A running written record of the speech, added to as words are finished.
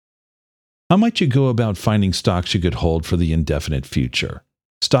How might you go about finding stocks you could hold for the indefinite future?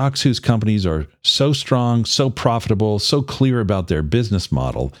 Stocks whose companies are so strong, so profitable, so clear about their business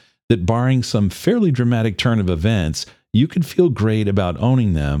model that barring some fairly dramatic turn of events, you could feel great about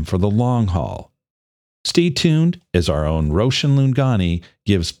owning them for the long haul. Stay tuned as our own Roshan Lungani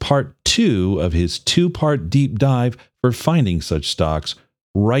gives part 2 of his 2-part deep dive for finding such stocks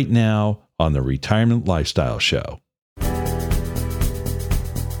right now on the Retirement Lifestyle Show.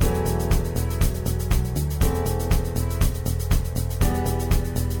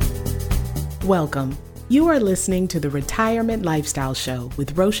 Welcome. You are listening to the Retirement Lifestyle Show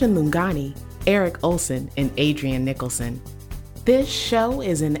with Roshan Lungani, Eric Olson, and Adrian Nicholson. This show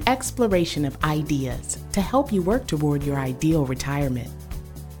is an exploration of ideas to help you work toward your ideal retirement.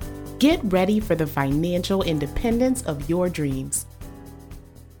 Get ready for the financial independence of your dreams.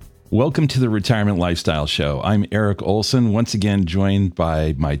 Welcome to the Retirement Lifestyle Show. I'm Eric Olson, once again joined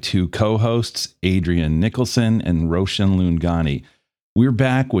by my 2 co-hosts, Adrian Nicholson and Roshan Lungani. We're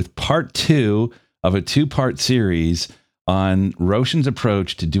back with part 2 of a 2-part series on Roshan's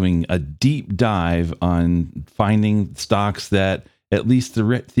approach to doing a deep dive on finding stocks that, at least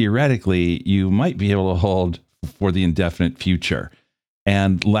theoretically, you might be able to hold for the indefinite future.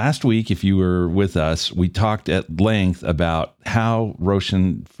 And last week, if you were with us, we talked at length about how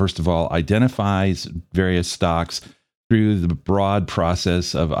Roshan, first of all, identifies various stocks through the broad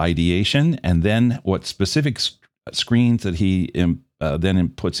process of ideation, and then what specific screens that he then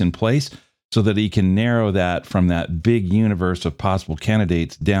puts in place so that he can narrow that from that big universe of possible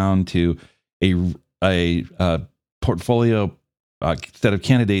candidates down to a portfolio set of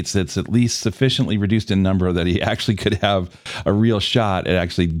candidates that's at least sufficiently reduced in number that he actually could have a real shot at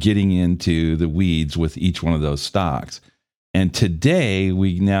actually getting into the weeds with each one of those stocks. And today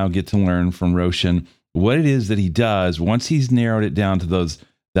we now get to learn from Roshan what it is that he does once he's narrowed it down to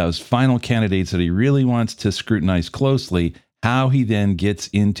those final candidates that he really wants to scrutinize closely, how he then gets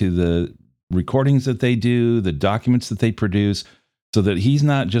into the recordings that they do, the documents that they produce, so that he's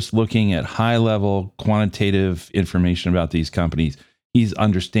not just looking at high-level quantitative information about these companies. He's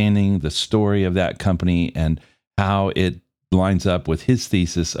understanding the story of that company and how it lines up with his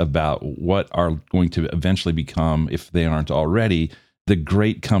thesis about what are going to eventually become, if they aren't already, the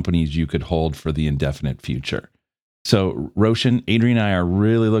great companies you could hold for the indefinite future. So Roshan, Adrian and I are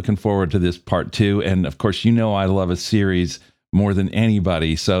really looking forward to this part 2. And of course, you know I love a series more than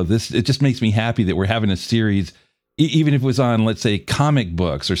anybody. So it just makes me happy that we're having a series, even if it was on, let's say, comic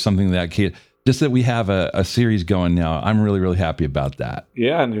books or something just that we have a series going now. I'm really, really happy about that.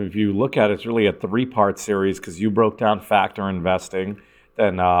 Yeah, and if you look at it, it's really a 3-part series because you broke down factor investing.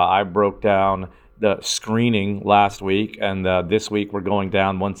 Then I broke down the screening last week. And this week we're going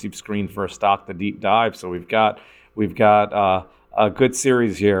down, once you've screened for a stock, the deep dive. So we've got a good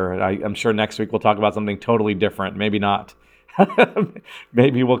series here. I'm sure next week we'll talk about something totally different. Maybe not.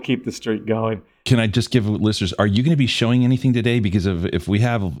 Maybe we'll keep the streak going. Can I just give listeners, are you going to be showing anything today? Because if you're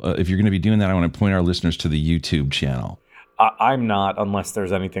going to be doing that, I want to point our listeners to the YouTube channel. I'm not, unless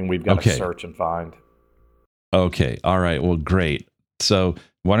there's anything we've got to search and find. Okay. All right. Well, great. So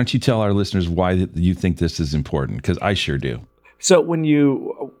why don't you tell our listeners why you think this is important? Because I sure do. So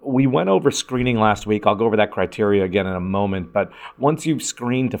we went over screening last week. I'll go over that criteria again in a moment. But once you've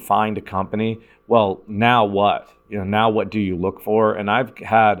screened to find a company, well, now what? Now what do you look for? And I've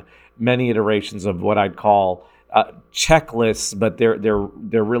had many iterations of what I'd call checklists, but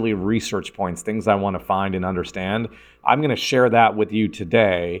they're really research points, things I want to find and understand. I'm going to share that with you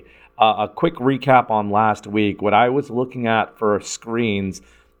today. A quick recap on last week. What I was looking at for screens,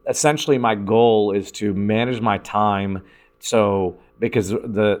 essentially my goal is to manage my time. So because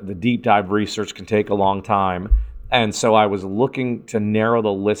the deep dive research can take a long time. And so I was looking to narrow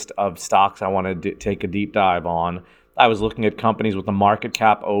the list of stocks I wanted to take a deep dive on. I was looking at companies with a market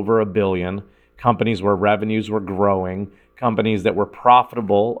cap over $1 billion, companies where revenues were growing, companies that were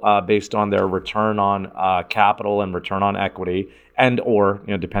profitable based on their return on capital and return on equity, and or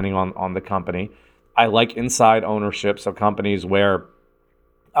depending on the company. I like inside ownership, so companies where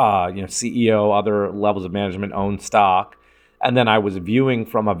CEO, other levels of management own stock. And then I was viewing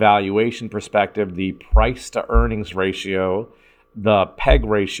from a valuation perspective the price to earnings ratio, the PEG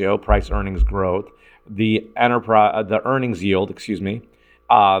ratio, price earnings growth, the earnings yield,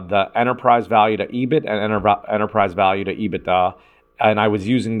 the enterprise value to EBIT and enterprise value to EBITDA. And I was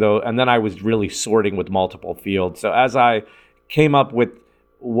using and then I was really sorting with multiple fields. So as I came up with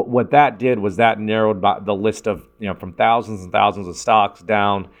what that did was that narrowed the list of, from thousands and thousands of stocks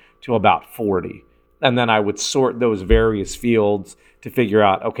down to about 40. And then I would sort those various fields to figure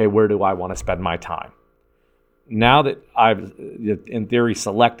out, okay, where do I want to spend my time? now that I've, in theory,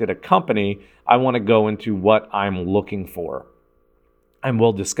 selected a company, I want to go into what I'm looking for. And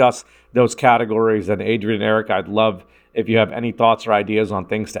we'll discuss those categories. And Adrian, Eric, I'd love if you have any thoughts or ideas on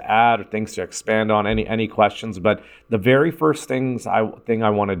things to add or things to expand on, any questions. But the very first thing I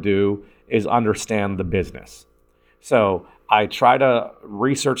want to do is understand the business. So I try to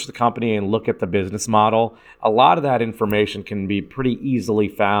research the company and look at the business model. A lot of that information can be pretty easily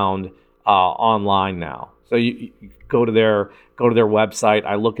found online now. So you go to their website.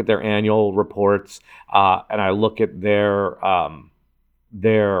 I look at their annual reports, and I look at their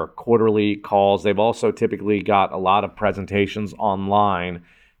quarterly calls. They've also typically got a lot of presentations online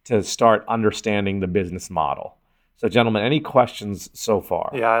to start understanding the business model. So, gentlemen, any questions so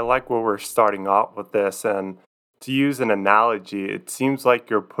far? Yeah, I like where we're starting off with this. And to use an analogy, it seems like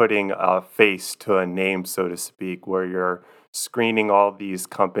you're putting a face to a name, so to speak, where you're screening all these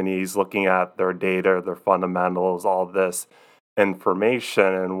companies, looking at their data, their fundamentals, all this information.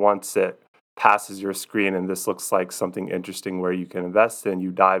 And once it passes your screen and this looks like something interesting where you can invest in,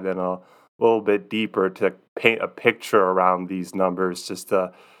 you dive in a little bit deeper to paint a picture around these numbers just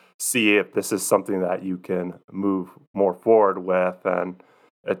to see if this is something that you can move more forward with. And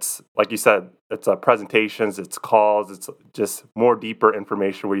it's, like you said, it's presentations, it's calls, it's just more deeper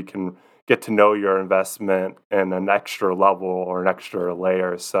information where you can get to know your investment in an extra level or an extra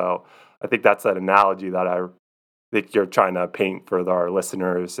layer. So I think that's an analogy that I think you're trying to paint for our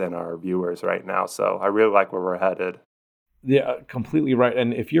listeners and our viewers right now. So I really like where we're headed. Yeah, completely right.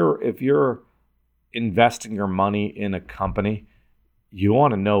 And if you're investing your money in a company, you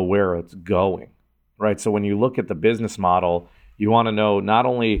want to know where it's going, right? So when you look at the business model, you want to know not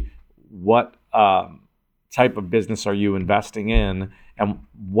only what type of business are you investing in and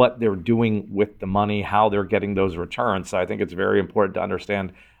what they're doing with the money, how they're getting those returns. So I think it's very important to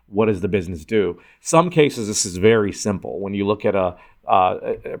understand, what does the business do? Some cases, this is very simple. When you look at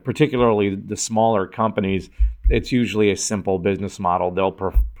particularly the smaller companies, it's usually a simple business model. They'll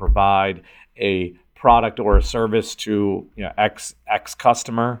provide a product or a service to X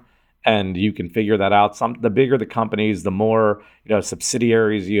customer, and you can figure that out. The bigger the companies, the more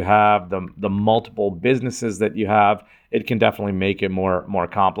subsidiaries you have, the multiple businesses that you have, it can definitely make it more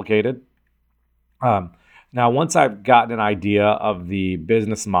complicated. Now, once I've gotten an idea of the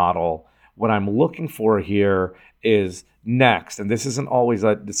business model, what I'm looking for here is next, and this isn't always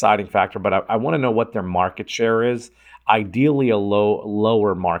a deciding factor, but I want to know what their market share is, ideally a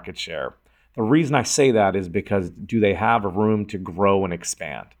lower market share. The reason I say that is because do they have room to grow and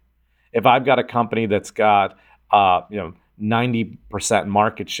expand? If I've got a company that's got 90%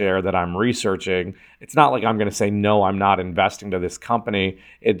 market share that I'm researching, it's not like I'm going to say, no, I'm not investing to this company.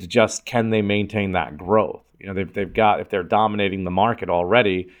 It's just, can they maintain that growth? They've got, if they're dominating the market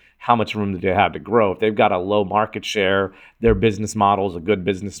already, how much room do they have to grow? If they've got a low market share, their business model is a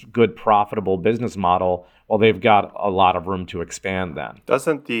good profitable business model, well, they've got a lot of room to expand then.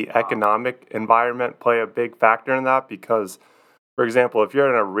 Doesn't the economic environment play a big factor in that? Because, for example, if you're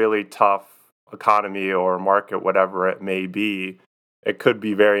in a really tough economy or market, whatever it may be, it could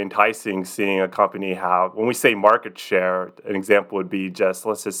be very enticing seeing a company have, when we say market share, an example would be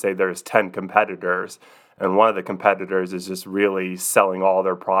let's just say there's 10 competitors, and one of the competitors is just really selling all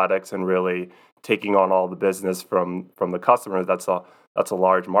their products and really taking on all the business from the customers. That's a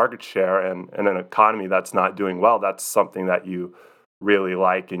large market share, and in an economy that's not doing well, that's something that you really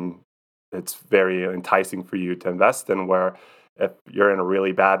like, and it's very enticing for you to invest in. Where if you're in a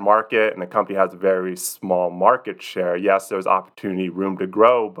really bad market and a company has a very small market share, yes, there's opportunity, room to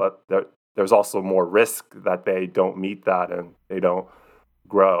grow, but there's also more risk that they don't meet that and they don't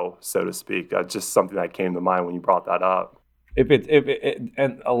grow, so to speak. Just something that came to mind when you brought that up.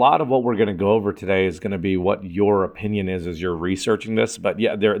 And a lot of what we're going to go over today is going to be what your opinion is as you're researching this. But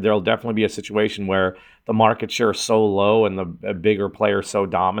yeah, there'll definitely be a situation where the market share is so low and the bigger player so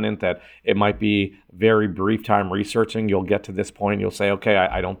dominant that it might be very brief time researching. You'll get to this point, you'll say, okay,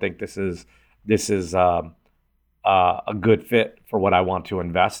 I don't think this is a good fit for what I want to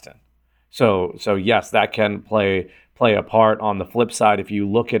invest in. So yes, that can play a part. On the flip side, if you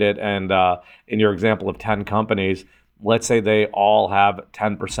look at it and in your example of 10 companies, let's say they all have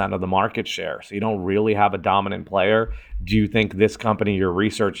 10% of the market share. So you don't really have a dominant player. Do you think this company you're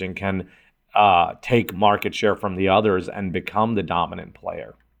researching can take market share from the others and become the dominant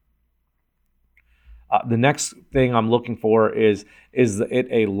player? The next thing I'm looking for is it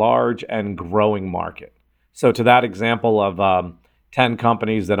a large and growing market? So to that example of 10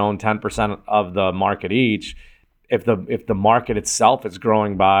 companies that own 10% of the market each, if the market itself is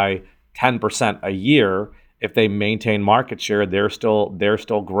growing by 10% a year, if they maintain market share, they're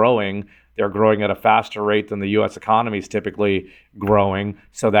still growing. they're growing at a faster rate than the U.S. economy is typically growing,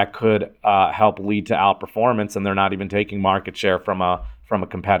 so that could help lead to outperformance, and they're not even taking market share from a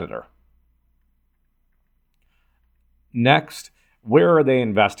competitor. Next, where are they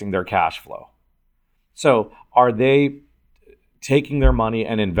investing their cash flow? So are they taking their money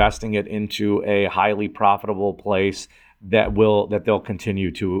and investing it into a highly profitable place that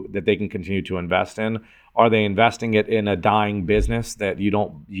they can continue to invest in? Are they investing it in a dying business that you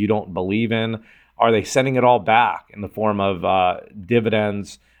don't believe in? Are they sending it all back in the form of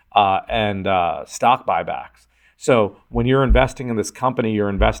dividends and stock buybacks? So when you're investing in this company, you're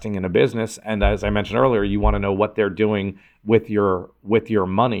investing in a business, and as I mentioned earlier, you want to know what they're doing with your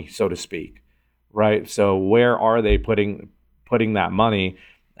money, so to speak, right? So where are they putting that money,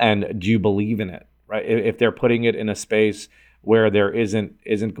 and do you believe in it, right? If they're putting it in a space where there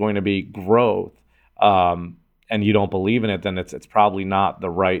isn't going to be growth, and you don't believe in it, then it's probably not the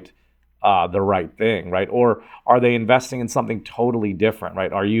right thing, right? Or are they investing in something totally different,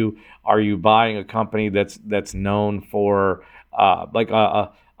 right? Are you buying a company that's known for like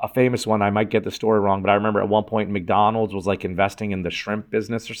a famous one? I might get the story wrong, but I remember at one point McDonald's was like investing in the shrimp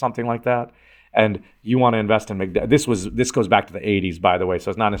business or something like that. And you want to invest in McDonald's. This goes back to the 80s, by the way,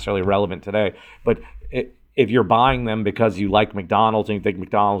 so it's not necessarily relevant today. But if you're buying them because you like McDonald's and you think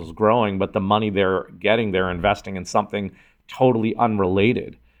McDonald's is growing, but the money they're getting, they're investing in something totally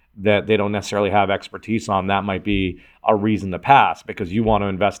unrelated that they don't necessarily have expertise on, that might be a reason to pass, because you want to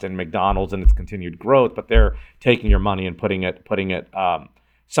invest in McDonald's and its continued growth, but they're taking your money and putting it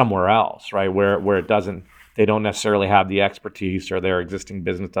somewhere else, right? Where it doesn't, they don't necessarily have the expertise, or their existing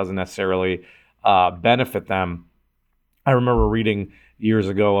business doesn't necessarily benefit them. I remember reading years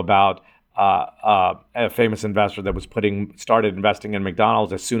ago about a famous investor that was started investing in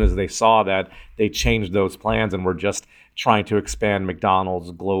McDonald's as soon as they saw that they changed those plans and were just trying to expand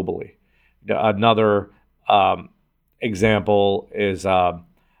McDonald's globally. Another example is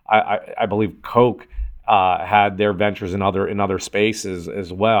I believe Coke had their ventures in other spaces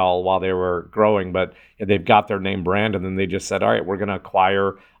as well while they were growing, but they've got their name brand, and then they just said, all right, we're going to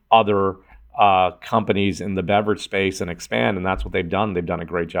acquire other companies in the beverage space and expand, and that's what they've done. They've done a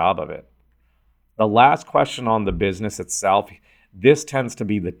great job of it. The last question on the business itself, this tends to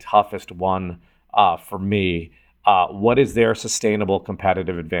be the toughest one for me. What is their sustainable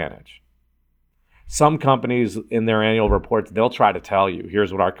competitive advantage? Some companies in their annual reports, they'll try to tell you,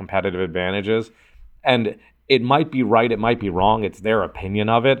 here's what our competitive advantage is. And it might be right, it might be wrong. It's their opinion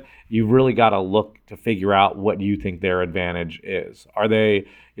of it. You've really got to look to figure out what you think their advantage is. Are they,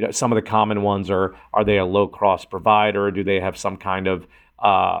 some of the common ones are they a low-cost provider? Do they have some kind of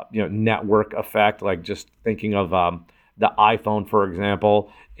network effect? Like just thinking of the iPhone, for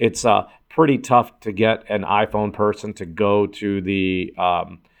example, it's pretty tough to get an iPhone person to go to the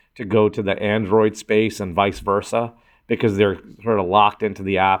Android space and vice versa, because they're sort of locked into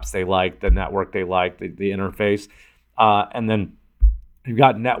the apps they like, the network they like, the interface, and then you've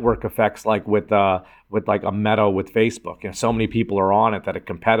got network effects like with like a Meta with Facebook. So many people are on it that a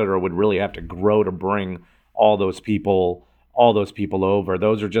competitor would really have to grow to bring all those people over.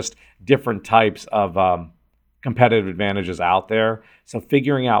 Those are just different types of competitive advantages out there. So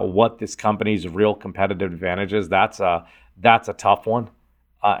figuring out what this company's real competitive advantage is, that's a tough one,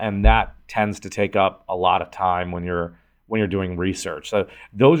 and that tends to take up a lot of time when you're doing research. So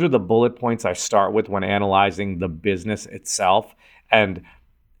those are the bullet points I start with when analyzing the business itself, and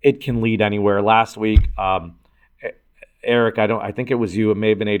it can lead anywhere. Last week, Eric, I think it was you, it may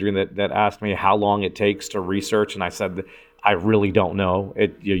have been Adrian, that asked me how long it takes to research, and I said I really don't know.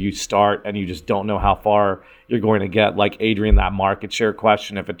 You start and you just don't know how far you're going to get. Like Adrian, that market share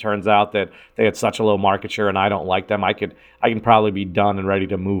question, if it turns out that they had such a low market share and I don't like them, I can probably be done and ready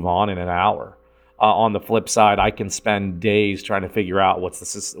to move on in an hour. On the flip side, I can spend days trying to figure out what's the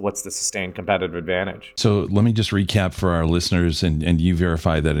sustained competitive advantage. So let me just recap for our listeners, and you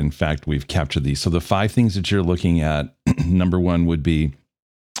verify that in fact we've captured these. So the 5 things that you're looking at, number 1 would be,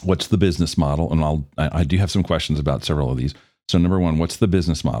 what's the business model? And I do have some questions about several of these. So number 1, what's the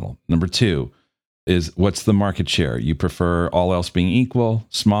business model? Number 2 is, what's the market share? You prefer, all else being equal,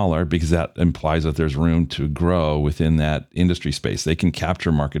 smaller, because that implies that there's room to grow within that industry space. They can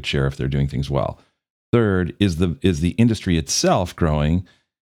capture market share if they're doing things well. Third, is the industry itself growing?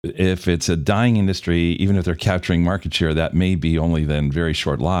 If it's a dying industry, even if they're capturing market share, that may be only then very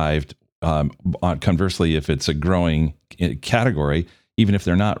short-lived. Conversely, if it's a growing category, even if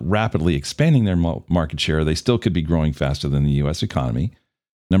they're not rapidly expanding their market share, they still could be growing faster than the U.S. economy.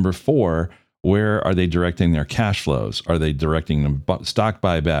 Number 4, where are they directing their cash flows? Are they directing them stock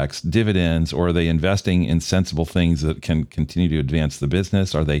buybacks, dividends, or are they investing in sensible things that can continue to advance the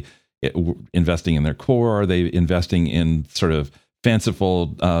business? Are they investing in their core? Are they investing in sort of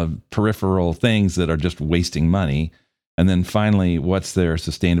fanciful peripheral things that are just wasting money? And then finally, what's their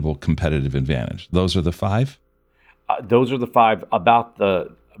sustainable competitive advantage? Those are the five? Those are the five about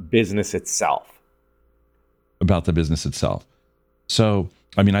the business itself. About the business itself. So,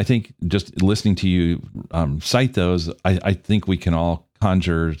 I mean, I think just listening to you cite those, I think we can all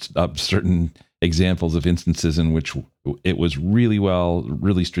conjure up certain examples of instances in which it was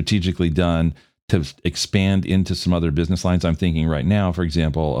really strategically done to expand into some other business lines. I'm thinking right now, for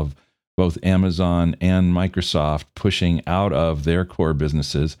example, of both Amazon and Microsoft pushing out of their core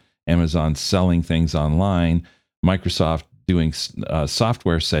businesses, Amazon selling things online, Microsoft doing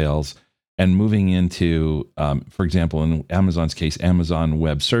software sales, and moving into, for example, in Amazon's case, Amazon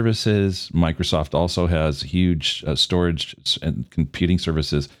Web Services. Microsoft also has huge storage and computing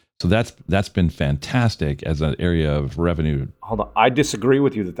services. So that's been fantastic as an area of revenue. Hold on. I disagree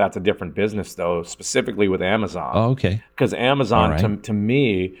with you that that's a different business, though, specifically with Amazon. Oh, okay. Because Amazon, right. to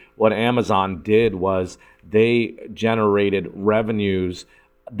me, what Amazon did was they generated revenues.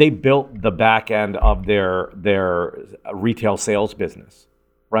 They built the back end of their retail sales business,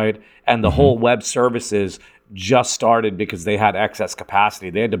 right? And the whole web services just started because they had excess capacity.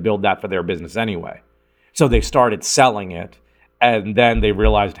 They had to build that for their business anyway. So they started selling it. And then they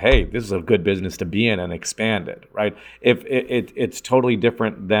realized, hey, this is a good business to be in, and expanded, right? If it's totally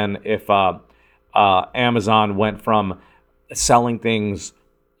different than if Amazon went from selling things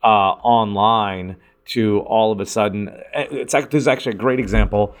online to all of a sudden. This is actually a great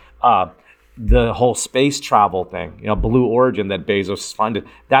example. The whole space travel thing, Blue Origin that Bezos funded,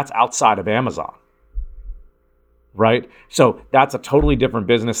 that's outside of Amazon. Right? So that's a totally different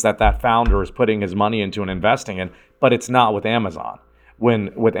business that founder is putting his money into and investing in, but it's not with Amazon.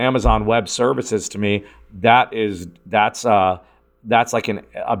 With Amazon Web Services, to me, that's like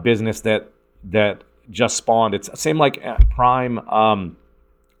a business that just spawned. It's same like Prime,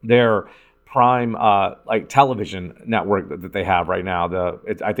 their Prime like television network that they have right now.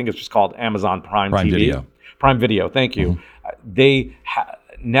 I think it's just called Amazon Prime TV. Video. Prime Video. Thank you. Mm-hmm.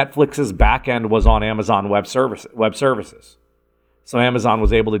 Netflix's back end was on Amazon Web Services. So Amazon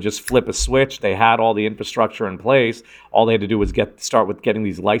was able to just flip a switch. They had all the infrastructure in place. All they had to do was start with getting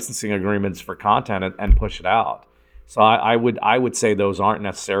these licensing agreements for content and push it out. So I would say those aren't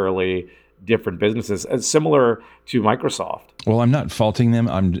necessarily different businesses. It's similar to Microsoft. Well, I'm not faulting them.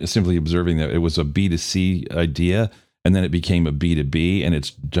 I'm simply observing that it was a B2C idea, and then it became a B2B, and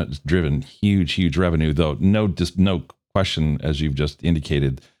it's just driven huge revenue, though no question, as you've just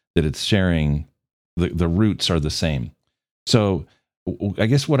indicated, that it's sharing, the roots are the same. So I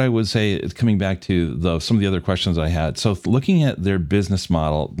guess what I would say is, coming back to some of the other questions I had. So looking at their business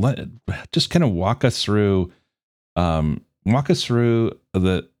model, just kind of walk us through an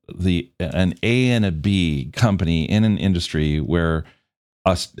A and a B company in an industry where,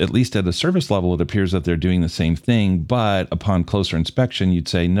 at least at a service level, it appears that they're doing the same thing, but upon closer inspection, you'd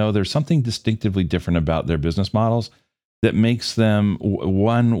say, no, there's something distinctively different about their business models that makes them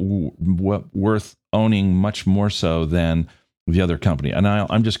worth owning much more so than the other company. And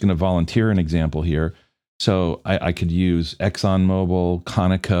I'm just going to volunteer an example here. So I could use ExxonMobil,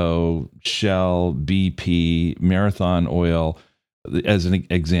 Conoco, Shell, BP, Marathon Oil as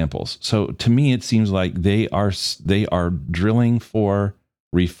examples. So to me, it seems like they are drilling for,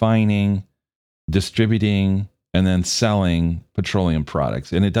 refining, distributing, and then selling petroleum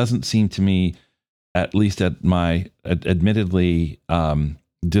products. And it doesn't seem to me, at least at my admittedly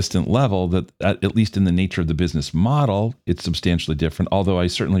distant level, that at least in the nature of the business model, it's substantially different. Although I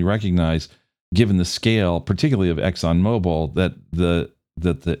certainly recognize, given the scale, particularly of ExxonMobil, that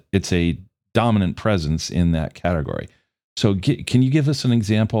it's a dominant presence in that category. So can you give us an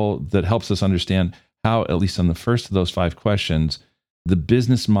example that helps us understand how, at least on the first of those 5 questions, the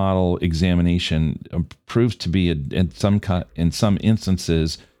business model examination proves to be, in some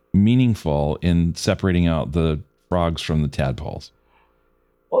instances, meaningful in separating out the frogs from the tadpoles?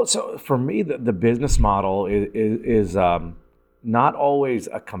 Well, so for me, the business model is not always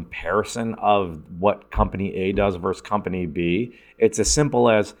a comparison of what company A does versus company B. It's as simple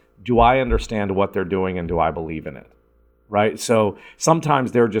as, do I understand what they're doing and do I believe in it? Right? So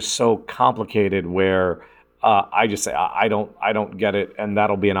sometimes they're just so complicated where I just say, I don't get it, and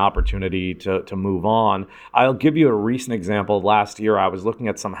that'll be an opportunity to move on. I'll give you a recent example. Last year, I was looking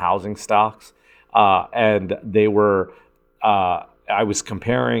at some housing stocks, and they were, I was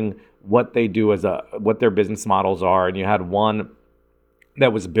comparing what they do what their business models are, and you had one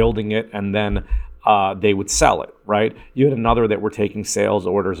that was building it, and then they would sell it, right? You had another that were taking sales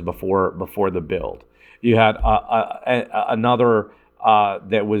orders before the build. You had another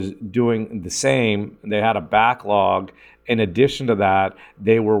that was doing the same. They had a backlog. In addition to that,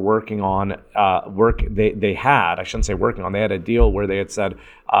 they were working on They had, I shouldn't say working on. They had a deal where they had said,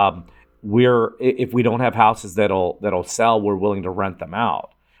 if we don't have houses that'll sell, we're willing to rent them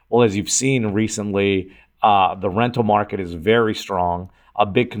out. Well, as you've seen recently, the rental market is very strong. A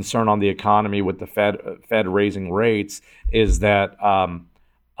big concern on the economy with the Fed raising rates is that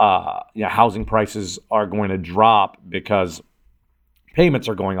housing prices are going to drop because payments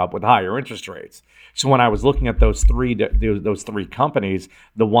are going up with higher interest rates. So when I was looking at those three companies,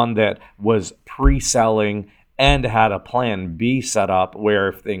 the one that was pre-selling and had a plan B set up where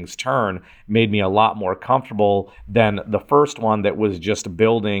if things turn, made me a lot more comfortable than the first one that was just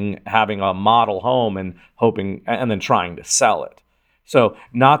building, having a model home and hoping, and then trying to sell it. So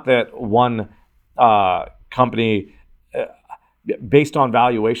not that one company, based on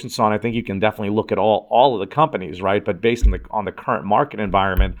valuation, Son, I think you can definitely look at all of the companies, right? But based on the current market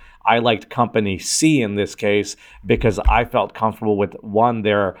environment, I liked company C in this case because I felt comfortable with one,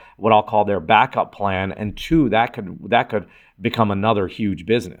 their what I'll call their backup plan, and two, that could become another huge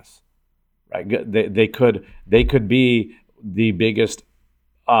business, right? They could be the biggest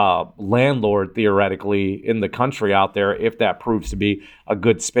landlord theoretically in the country out there if that proves to be a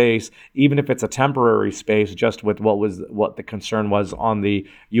good space, even if it's a temporary space. Just with what the concern was on the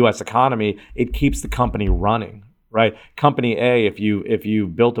U.S. economy, it keeps the company running, right? Company A, if you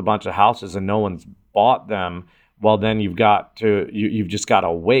built a bunch of houses and no one's bought them, well, then you've just got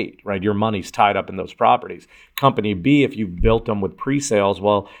to wait, right? Your money's tied up in those properties. Company B, if you've built them with pre-sales,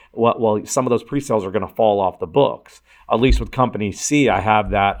 well, some of those pre-sales are going to fall off the books. At least with company C, I have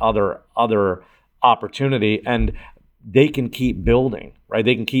that other opportunity, and they can keep building, right?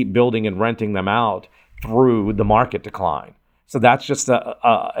 They can keep building and renting them out through the market decline. So that's just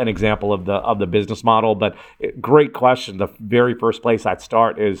an example of the business model. But great question. The very first place I'd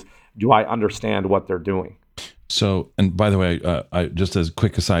start is, do I understand what they're doing? So, and by the way, I just as a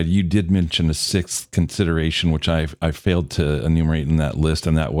quick aside, you did mention a sixth consideration, which I failed to enumerate in that list,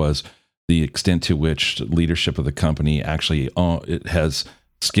 and that was the extent to which leadership of the company actually it has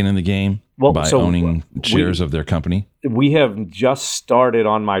skin in the game by owning shares of their company. We have just started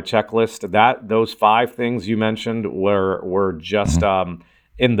on my checklist. Those 5 things you mentioned were just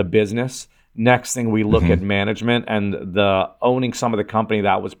in the business. Next thing, we look at management and the owning some of the company.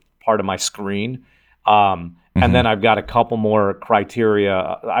 That was part of my screen. And then I've got a couple more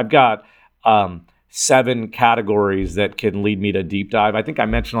criteria. I've got 7 categories that can lead me to deep dive. I think I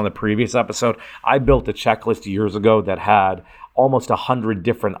mentioned on the previous episode, I built a checklist years ago that had almost 100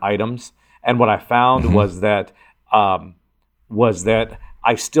 different items. And what I found was that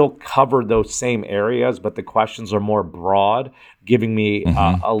I still covered those same areas, but the questions are more broad, giving me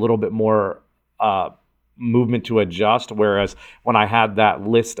a little bit more movement to adjust. Whereas when I had that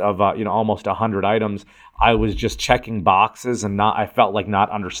list of almost 100 items, I was just checking boxes and I felt like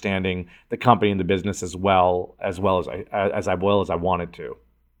not understanding the company and the business as well as I wanted to.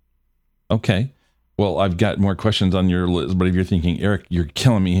 Okay. Well, I've got more questions on your list, but if you're thinking, Eric, you're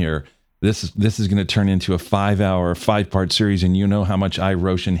killing me here. This is going to turn into a 5-hour, 5-part series, and you know how much I,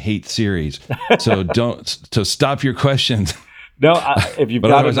 Roshan, hate series. So stop your questions. No, if you've but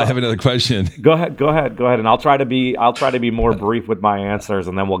got otherwise, I have another question. Go ahead, and I'll try to be more brief with my answers,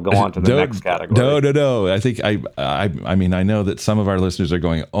 and then we'll go on to the next category. No. I think I mean, I know that some of our listeners are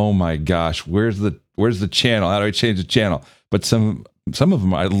going, "Oh my gosh, where's the channel? How do I change the channel?" But some of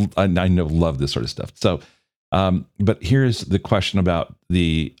them I know love this sort of stuff. So, but here's the question about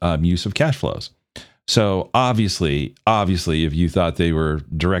the use of cash flows. So obviously, if you thought they were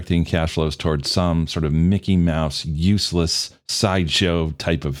directing cash flows towards some sort of Mickey Mouse, useless sideshow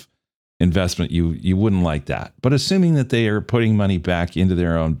type of investment, you wouldn't like that. But assuming that they are putting money back into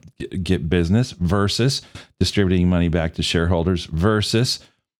their own business versus distributing money back to shareholders versus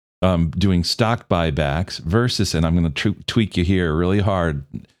doing stock buybacks versus, and I'm going to tweak you here really hard,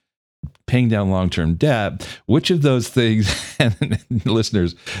 paying down long-term debt, which of those things, and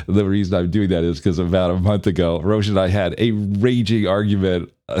listeners, the reason I'm doing that is because about a month ago, Roshan and I had a raging argument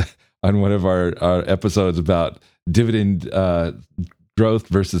on one of our episodes about dividend growth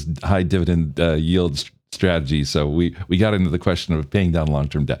versus high dividend yield strategy. So we got into the question of paying down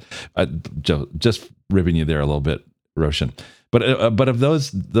long-term debt. Just ribbing you there a little bit, Roshan. But of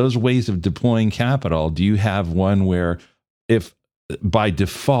those ways of deploying capital, do you have one where if by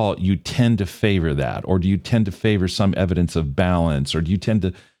default you tend to favor that, or do you tend to favor some evidence of balance, or do you tend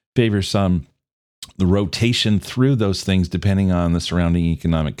to favor the rotation through those things depending on the surrounding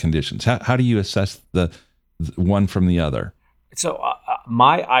economic conditions? How do you assess the one from the other? So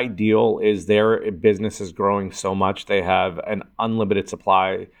my ideal is their business is growing so much they have an unlimited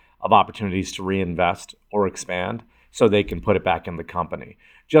supply of opportunities to reinvest or expand, so they can put it back in the company.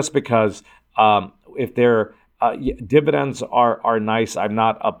 Just because if they're dividends are nice. I'm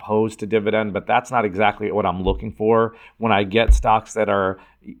not opposed to dividend, but that's not exactly what I'm looking for. When I get stocks that are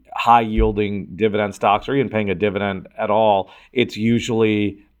high yielding dividend stocks, or even paying a dividend at all, it's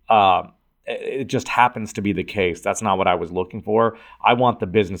usually it just happens to be the case. That's not what I was looking for. I want the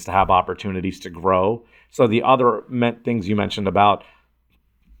business to have opportunities to grow. So the other things you mentioned about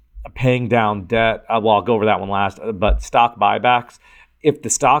paying down debt, well, I'll go over that one last, but stock buybacks, if the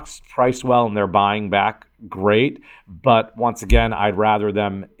stock's priced well and they're buying back, great. But once again, I'd rather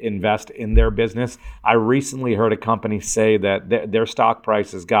them invest in their business. I recently heard a company say that their stock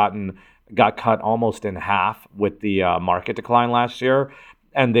price has got cut almost in half with the market decline last year.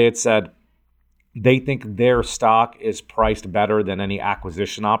 And they had said they think their stock is priced better than any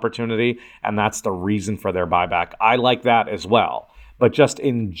acquisition opportunity, and that's the reason for their buyback. I like that as well. But just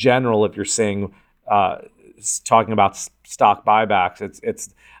in general, if you're saying talking about stock buybacks, it's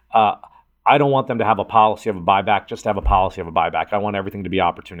I don't want them to have a policy of a buyback, just to have a policy of a buyback. I want everything to be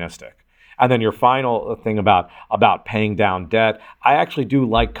opportunistic. And then your final thing about paying down debt, I actually do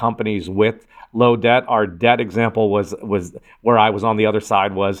like companies with low debt. Our debt example was where I was on the other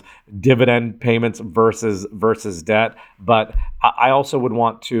side, was dividend payments versus debt. But I also would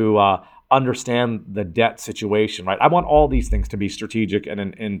want to understand the debt situation, right? I want all these things to be strategic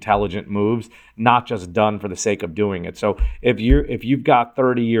and intelligent moves, not just done for the sake of doing it. So if you've got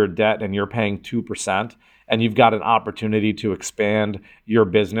 30-year debt and you're paying 2%, and you've got an opportunity to expand your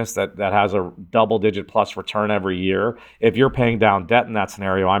business that has a double-digit plus return every year, if you're paying down debt in that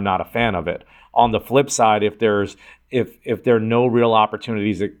scenario, I'm not a fan of it. On the flip side, if there are no real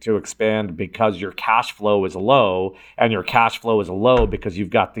opportunities to expand because your cash flow is low, and your cash flow is low because you've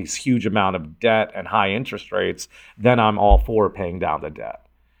got this huge amount of debt and high interest rates, then I'm all for paying down the debt.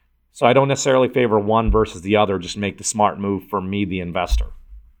 So I don't necessarily favor one versus the other, just make the smart move for me, the investor.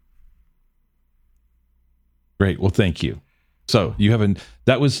 Great. Well, thank you. So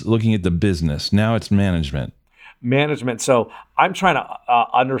that was looking at the business. Now it's management. So I'm trying to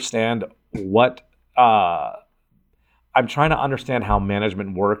understand I'm trying to understand how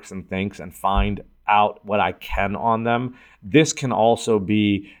management works and thinks, and find out what I can on them. This can also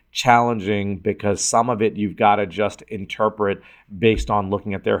be challenging because some of it you've got to just interpret based on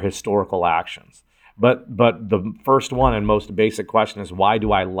looking at their historical actions. But the first one and most basic question is, why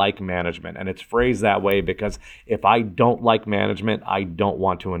do I like management? And it's phrased that way because if I don't like management, I don't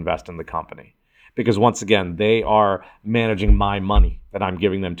want to invest in the company. Because once again, they are managing my money that I'm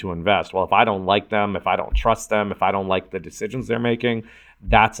giving them to invest. Well, if I don't like them, if I don't trust them, if I don't like the decisions they're making,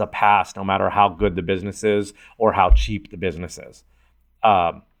 that's a pass, no matter how good the business is or how cheap the business is.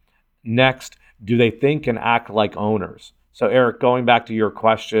 Next, do they think and act like owners? So Eric, going back to your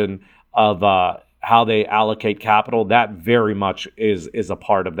question of how they allocate capital, that very much is a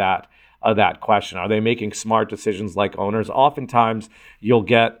part of that question. Are they making smart decisions like owners? Oftentimes, you'll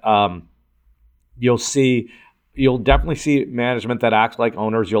definitely see management that acts like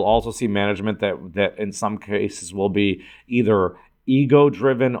owners. You'll also see management that in some cases will be either ego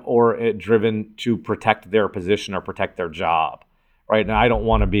driven or driven to protect their position or protect their job, right? And I don't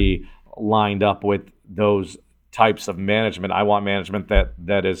want to be lined up with those types of management. I want management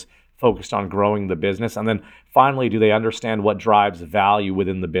that is focused on growing the business. And then finally, do they understand what drives value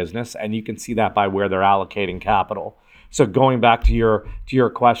within the business? And you can see that by where they're allocating capital. So going back to your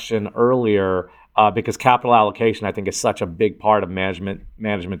question earlier, because capital allocation, I think, is such a big part of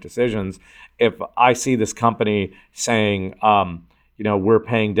management decisions. If I see this company saying, we're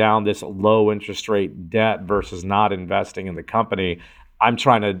paying down this low interest rate debt versus not investing in the company, I'm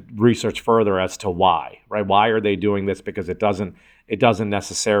trying to research further as to why, right? Why are they doing this? Because it doesn't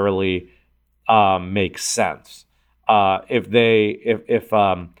necessarily make sense. If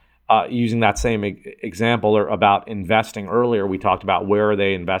using that same example or about investing earlier, we talked about where are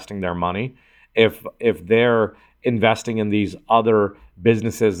they investing their money. If they're investing in these other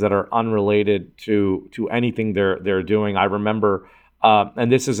businesses that are unrelated to anything they're doing, I remember,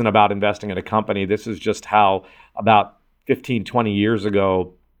 and this isn't about investing in a company, this is just how about 15, 20 years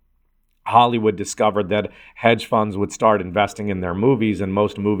ago, Hollywood discovered that hedge funds would start investing in their movies, and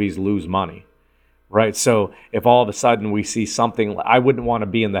most movies lose money, right? So if all of a sudden we see something, I wouldn't want to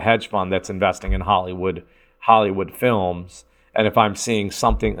be in the hedge fund that's investing in Hollywood films. And if I'm seeing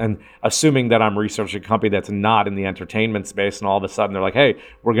something, and assuming that I'm researching a company that's not in the entertainment space, and all of a sudden they're like, hey,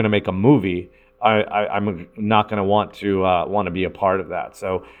 we're going to make a movie, I'm not going to want to be a part of that.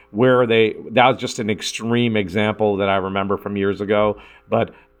 So where are they? That was just an extreme example that I remember from years ago.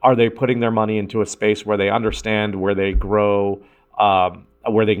 But are they putting their money into a space where they understand where they grow,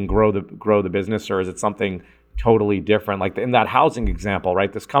 where they can grow the business, or is it something totally different? Like in that housing example,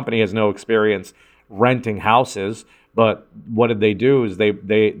 right? This company has no experience renting houses, but what did they do is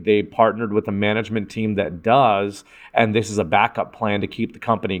they partnered with a management team that does, and this is a backup plan to keep the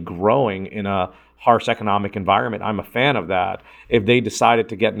company growing in a harsh economic environment. I'm a fan of that. If they decided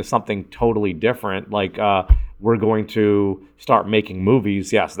to get into something totally different, like we're going to start making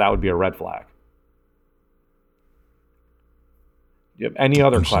movies, yes, that would be a red flag. Do you have any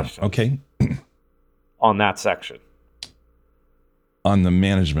other questions? Okay. On that section? On the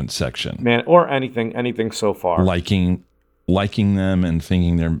management section, or anything so far. Liking them and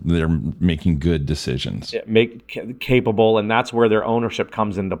thinking they're making good decisions. Yeah, capable, and that's where their ownership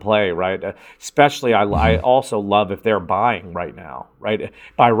comes into play, right? Especially, I also love if they're buying right now, right?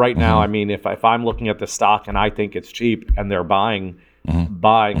 By right now, I mean if I'm looking at the stock and I think it's cheap and they're buying,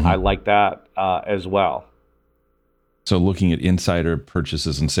 I like that as well. So looking at insider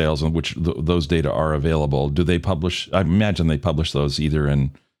purchases and sales, on which those data are available, do they publish? I imagine they publish those either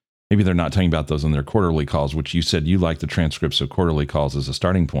in, maybe they're not talking about those in their quarterly calls, which you said you like the transcripts of quarterly calls as a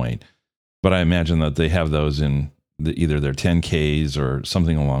starting point. But I imagine that they have those in either their 10Ks or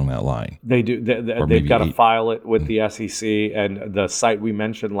something along that line. They do. They've got to file it with the SEC, and the site we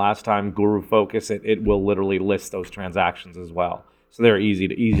mentioned last time, Guru Focus, it will literally list those transactions as well. So they're easy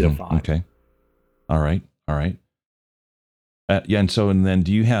to find. Okay. All right. And then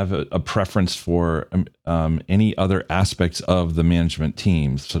do you have a preference for any other aspects of the management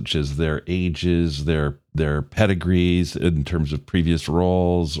team, such as their ages, their pedigrees in terms of previous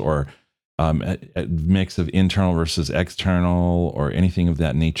roles, or a mix of internal versus external, or anything of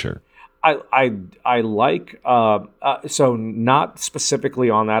that nature? I like, so not specifically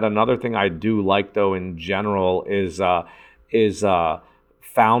on that. Another thing I do like, though, in general is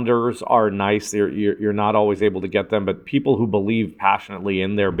founders are nice. You're not always able to get them, but people who believe passionately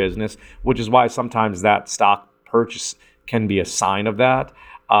in their business, which is why sometimes that stock purchase can be a sign of that.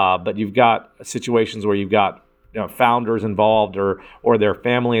 But you've got situations where you've got founders involved or their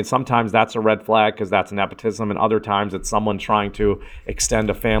family, and sometimes that's a red flag because that's nepotism, and other times it's someone trying to extend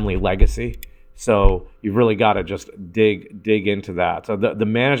a family legacy. So you've really got to just dig into that. So the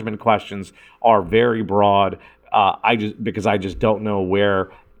management questions are very broad. I just don't know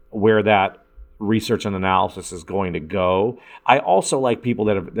where that research and analysis is going to go. I also like people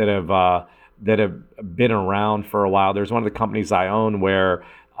that have been around for a while. There's one of the companies I own where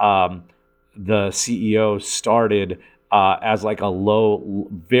the CEO started as like a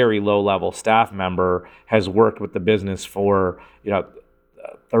very low level staff member, has worked with the business for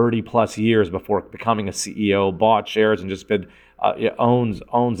 30 plus years before becoming a CEO, bought shares and just been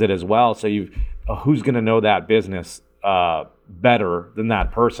owns it as well. So who's going to know that business better than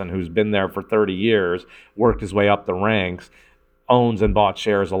that person who's been there for 30 years, worked his way up the ranks, owns and bought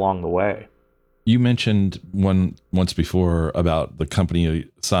shares along the way? You mentioned once before about the company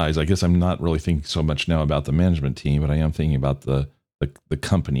size. I guess I'm not really thinking so much now about the management team, but I am thinking about the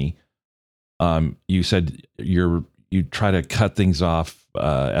company. You said you try to cut things off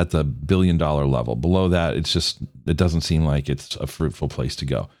at the $1 billion level. Below that, it doesn't seem like it's a fruitful place to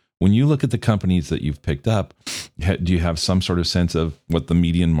go. When you look at the companies that you've picked up, do you have some sort of sense of what the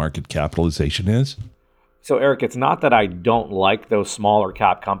median market capitalization is? So, Eric, it's not that I don't like those smaller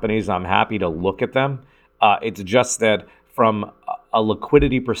cap companies. I'm happy to look at them. It's just that from a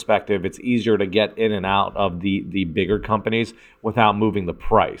liquidity perspective, it's easier to get in and out of the bigger companies without moving the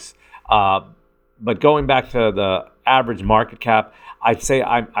price. But going back to the average market cap, I'd say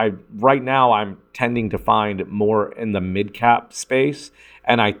right now I'm tending to find more in the mid cap space,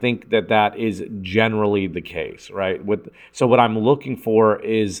 and I think that is generally the case, right? So what I'm looking for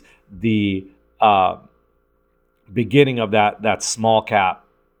is the beginning of that small cap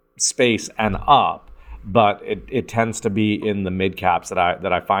space and up, but it tends to be in the mid caps that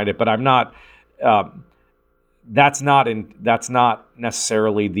I find it. But I'm not. That's not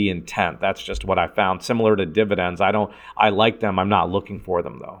necessarily the intent. That's just what I found. Similar to dividends, I like them. I'm not looking for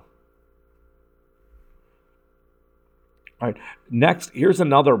them though. All right. Next, here's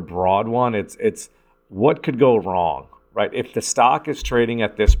another broad one. It's what could go wrong, right? If the stock is trading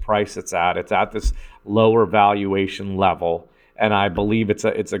at this price it's at this lower valuation level, and I believe it's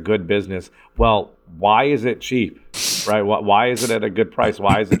a good business. Well, why is it cheap, right? Why is it at a good price?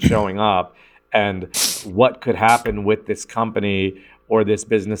 Why is it showing up? And what could happen with this company or this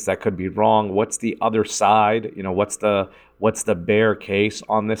business that could be wrong? What's the other side? What's the bear case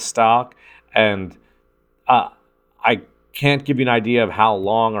on this stock? And I can't give you an idea of how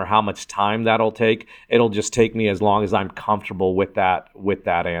long or how much time that'll take. It'll just take me as long as I'm comfortable with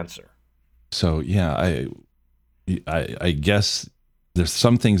that answer. So yeah, I guess there's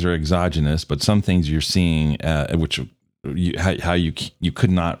some things are exogenous, but some things you're seeing, which how you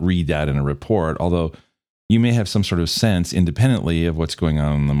could not read that in a report, although you may have some sort of sense independently of what's going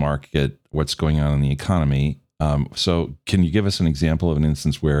on in the market, what's going on in the economy. So can you give us an example of an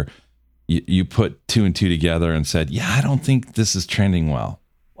instance where you put two and two together and said, yeah, I don't think this is trending well?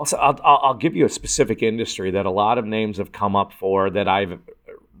 Well, so I'll give you a specific industry that a lot of names have come up for that I've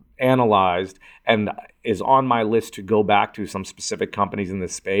analyzed and is on my list to go back to some specific companies in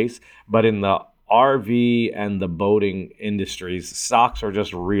this space. But in the RV and the boating industries, stocks are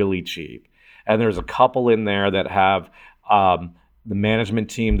just really cheap. And there's a couple in there that have the management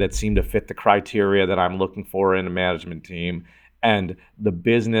team that seem to fit the criteria that I'm looking for in a management team, and the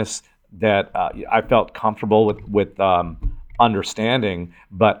business that I felt comfortable with understanding,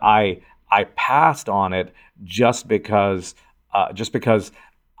 but I passed on it just because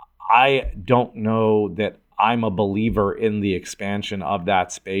I don't know that I'm a believer in the expansion of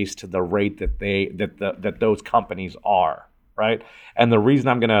that space to the rate that those companies are, right? And the reason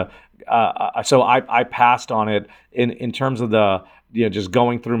I'm gonna so I passed on it in terms of the just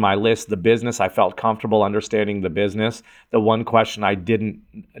going through my list. The business, I felt comfortable understanding the business. The one question I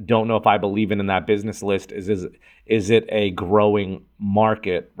don't know if I believe in that business list is it a growing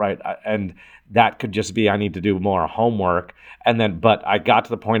market, right? And that could just be I need to do more homework. And then, but I got to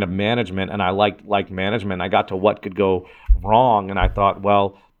the point of management, and I liked management. I got to what could go wrong, and I thought,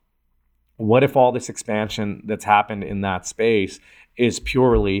 well, what if all this expansion that's happened in that space is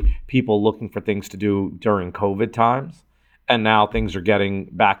purely people looking for things to do during COVID times, and now things are getting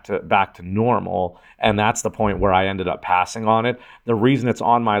back to normal, and that's the point where I ended up passing on it. The reason it's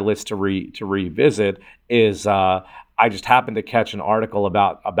on my list to revisit is I just happened to catch an article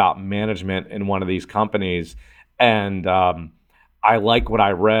about management in one of these companies, and I like what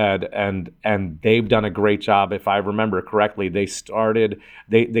I read, and they've done a great job. If I remember correctly, they started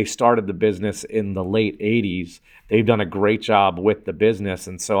the business in the late 80s. They've done a great job with the business,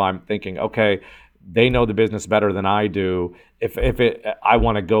 and so I'm thinking, okay, they know the business better than I do. I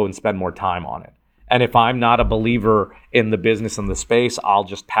want to go and spend more time on it. And if I'm not a believer in the business and the space, I'll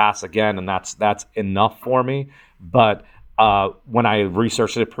just pass again, and that's enough for me. But when I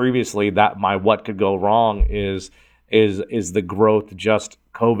researched it previously, that my what could go wrong is the growth just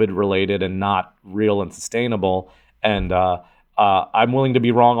COVID related and not real and sustainable. And I'm willing to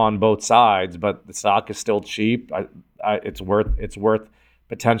be wrong on both sides, but the stock is still cheap. It's worth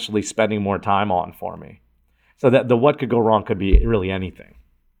potentially spending more time on for me. So that the what could go wrong could be really anything.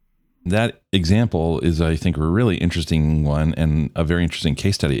 That example is, I think, a really interesting one and a very interesting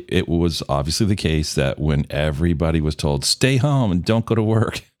case study. It was obviously the case that when everybody was told, stay home and don't go to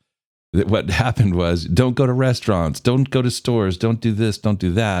work, that what happened was, don't go to restaurants, don't go to stores, don't do this, don't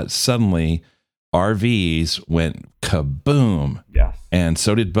do that. Suddenly, RVs went kaboom. Yes. And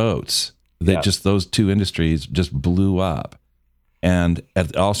so did boats. That just those two industries just blew up. And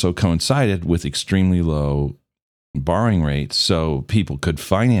it also coincided with extremely low borrowing rates, so people could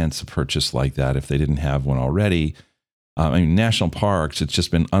finance a purchase like that if they didn't have one already. National parks, it's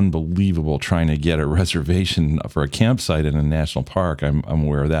just been unbelievable trying to get a reservation for a campsite in a national park. I'm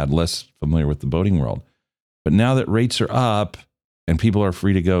aware of that, less familiar with the boating world. But now that rates are up and people are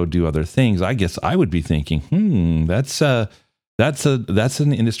free to go do other things, I guess I would be thinking, that's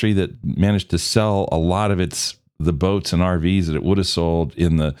an industry that managed to sell a lot of the boats and RVs that it would have sold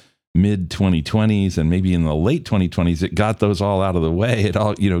in the mid 2020s and maybe in the late 2020s. It got those all out of the way. It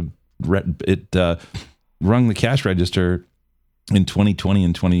all, rung the cash register in 2020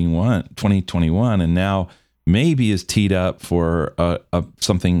 and 2021, and now maybe is teed up for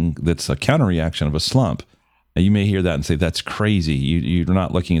something that's a counter reaction of a slump. Now, you may hear that and say, that's crazy. You're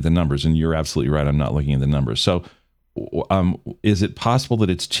not looking at the numbers, and you're absolutely right. I'm not looking at the numbers. So is it possible that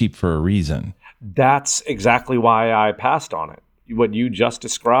it's cheap for a reason? That's exactly why I passed on it. What you just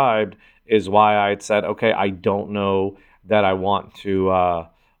described is why I had said, okay, I don't know that I want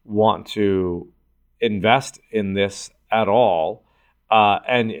to invest in this at all.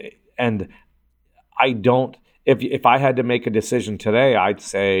 And I don't, if I had to make a decision today, I'd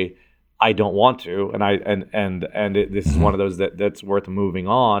say I don't want to. This is one of those that's worth moving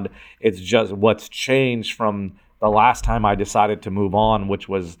on. It's just what's changed from the last time I decided to move on, which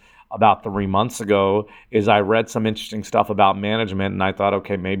was about 3 months ago, is I read some interesting stuff about management, and I thought,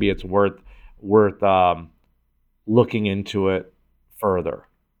 okay, maybe it's worth looking into it further.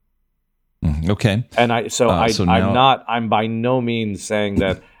 Okay. And I'm by no means saying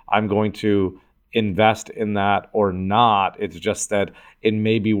that I'm going to invest in that or not. It's just that it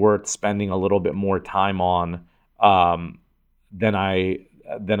may be worth spending a little bit more time on than I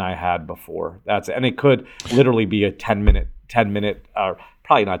had before. And it could literally be a 10 minute, or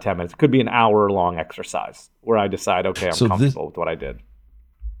probably not 10 minutes. It could be an hour long exercise where I decide, okay, I'm comfortable with what I did.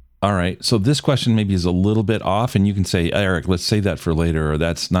 All right. So this question maybe is a little bit off, and you can say, Eric, let's save that for later, or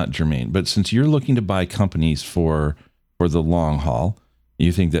that's not germane. But since you're looking to buy companies for the long haul,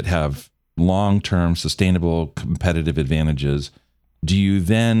 you think that have long-term sustainable competitive advantages, do you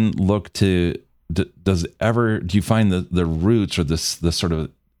then look to, do you find the roots or the sort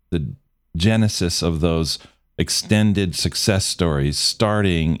of the genesis of those extended success stories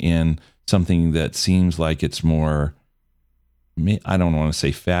starting in something that seems like it's more, I don't want to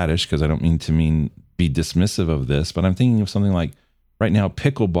say faddish because I don't mean to be dismissive of this, but I'm thinking of something like right now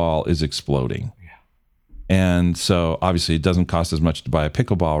pickleball is exploding. And so obviously it doesn't cost as much to buy a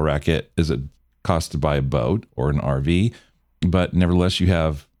pickleball racket as it costs to buy a boat or an RV, but nevertheless you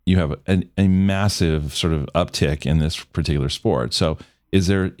have a massive sort of uptick in this particular sport. So is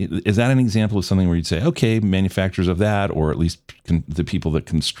that an example of something where you'd say, okay, manufacturers of that, or at least the people that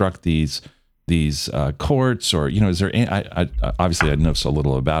construct these courts, or is there any, I obviously I know so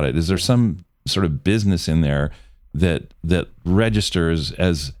little about it. Is there some sort of business in there that registers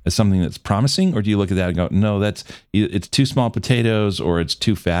as something that's promising, or do you look at that and go, no, it's too small potatoes, or it's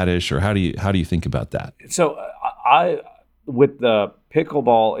too faddish, or how do you think about that? So with the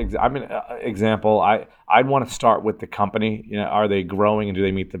pickleball example, I'd want to start with the company. Are they growing and do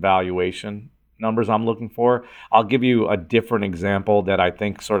they meet the valuation numbers I'm looking for? I'll give you a different example that I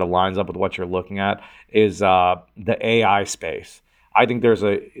think sort of lines up with what you're looking at is the AI space. I think there's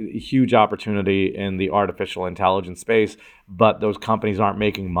a huge opportunity in the artificial intelligence space, but those companies aren't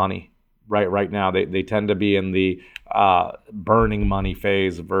making money right now. They tend to be in the burning money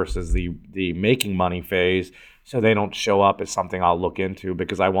phase versus the making money phase. So they don't show up as something I'll look into,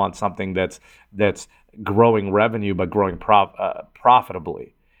 because I want something that's growing revenue but growing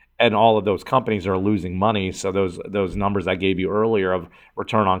profitably. And all of those companies are losing money. So those numbers I gave you earlier of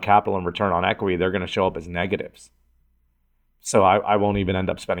return on capital and return on equity, they're going to show up as negatives. So I won't even end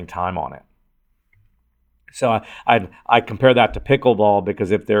up spending time on it. So I compare that to pickleball,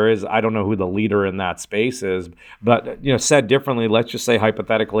 because if there is, I don't know who the leader in that space is, but said differently, let's just say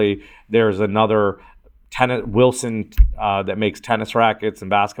hypothetically there's another Wilson that makes tennis rackets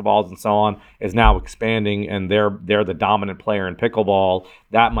and basketballs and so on, is now expanding, and they're the dominant player in pickleball.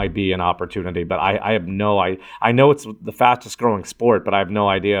 That might be an opportunity, but I know it's the fastest growing sport, but I have no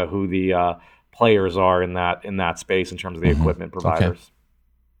idea who the players are in that space in terms of the equipment providers.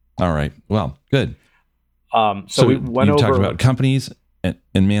 Okay. All right. Well, good. So we went over. Talked about companies and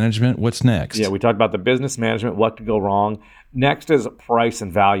management. What's next? Yeah, we talked about the business management, what could go wrong. Next is price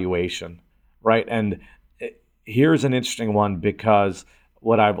and valuation, right? And here's an interesting one, because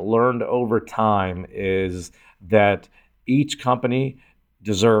what I've learned over time is that each company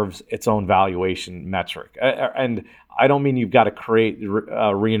deserves its own valuation metric. And I don't mean you've got to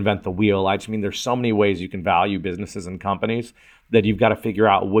reinvent the wheel. I just mean there's so many ways you can value businesses and companies that you've got to figure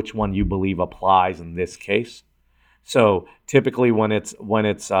out which one you believe applies in this case. So typically when it's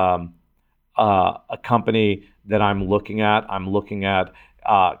a company that I'm looking at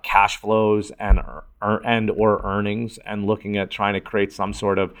cash flows and or earnings, and looking at trying to create some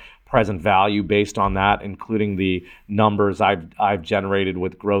sort of present value based on that, including the numbers I've generated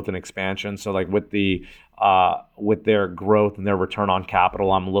with growth and expansion. So like with their growth and their return on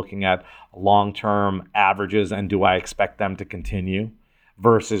capital, I'm looking at long-term averages, and do I expect them to continue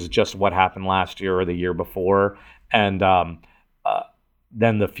versus just what happened last year or the year before, and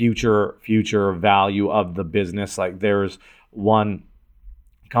then the future value of the business. Like there's one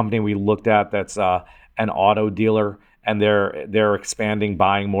company we looked at that's an auto dealer, and they're expanding,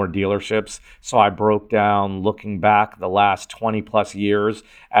 buying more dealerships. So I broke down, looking back the last 20 plus years,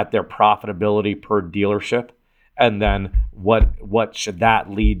 at their profitability per dealership, and then what should that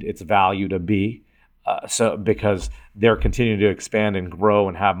lead its value to be? So because they're continuing to expand and grow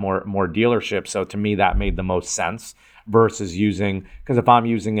and have more dealerships. So to me, that made the most sense versus because if I'm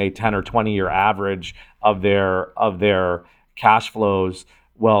using a 10 or 20 year average of their cash flows,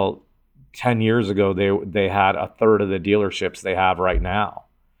 well, 10 years ago, they had a third of the dealerships they have right now.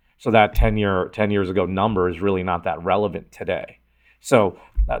 So that 10 years ago number is really not that relevant today. So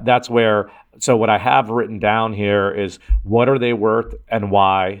that's where, so what I have written down here is, what are they worth and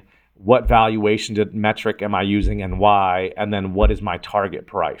why? What valuation metric am I using and why? And then what is my target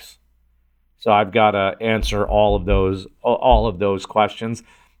price? So I've got to answer all of those questions.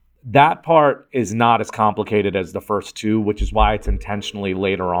 that part is not as complicated as the first two, which is why it's intentionally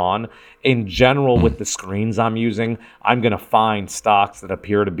later on. In general, with the screens I'm using, I'm going to find stocks that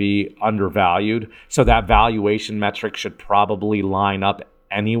appear to be undervalued. So that valuation metric should probably line up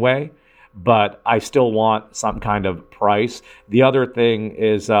anyway, but I still want some kind of price. The other thing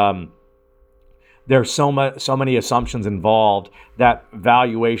is there's so many assumptions involved that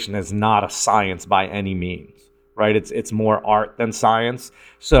valuation is not a science by any means. Right, it's more art than science.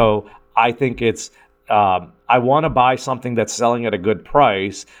 So I think it's I want to buy something that's selling at a good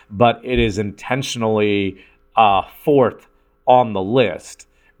price, but it is intentionally fourth on the list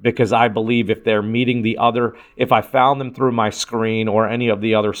because I believe if they're meeting if I found them through my screen or any of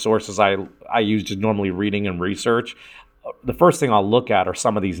the other sources I use just normally reading and research, the first thing I'll look at are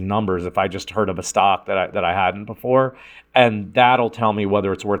some of these numbers if I just heard of a stock that I hadn't before, and that'll tell me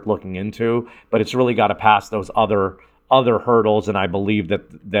whether it's worth looking into. But it's really got to pass those other hurdles, and I believe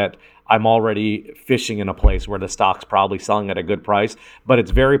that I'm already fishing in a place where the stock's probably selling at a good price. But it's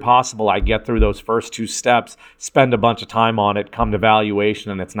very possible I get through those first two steps, spend a bunch of time on it, come to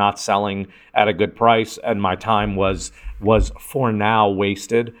valuation, and it's not selling at a good price, and my time was for now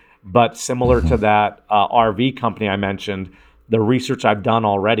wasted. But similar to that RV company I mentioned, the research I've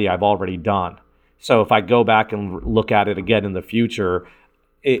already done. So if I go back and look at it again in the future,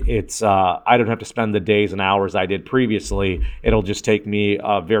 it's I don't have to spend the days and hours I did previously. It'll just take me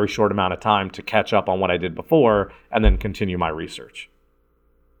a very short amount of time to catch up on what I did before and then continue my research.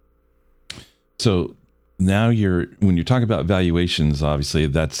 So now when you're talking about valuations, obviously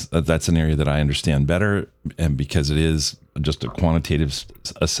that's an area that I understand better, and because it is just a quantitative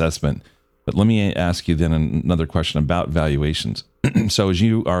assessment. But let me ask you then another question about valuations. So as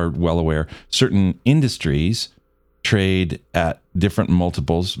you are well aware, certain industries trade at different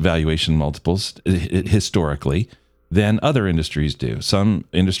multiples, valuation multiples, historically, than other industries do. Some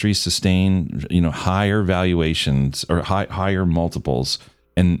industries sustain, higher valuations or higher multiples,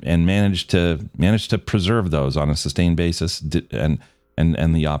 and manage to preserve those on a sustained basis,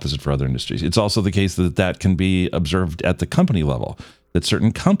 and the opposite for other industries. It's also the case that can be observed at the company level, that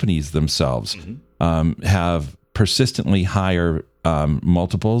certain companies themselves have persistently higher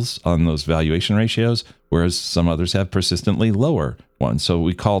multiples on those valuation ratios, whereas some others have persistently lower ones. So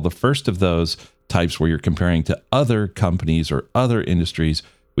we call the first of those types, where you're comparing to other companies or other industries,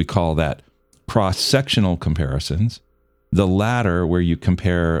 we call that cross-sectional comparisons. The latter, where you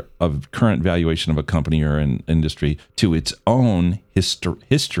compare a current valuation of a company or an industry to its own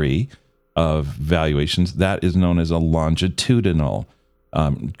history of valuations, that is known as a longitudinal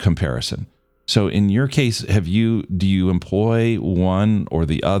comparison. So in your case, do you employ one or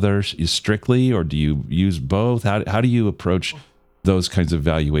the other strictly, or do you use both? How do you approach those kinds of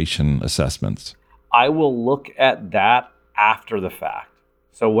valuation assessments? I will look at that after the fact.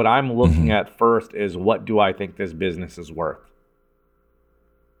 So what I'm looking at first is, what do I think this business is worth?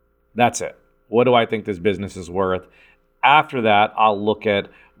 That's it. What do I think this business is worth? After that, I'll look at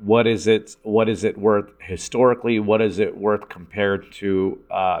what is it worth historically? What is it worth compared to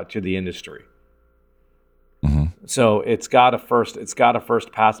the industry? So it's got to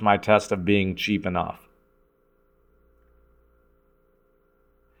first pass my test of being cheap enough.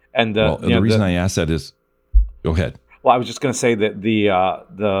 And the reason I asked that is, go ahead. Well, I was just going to say that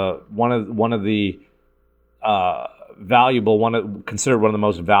considered one of the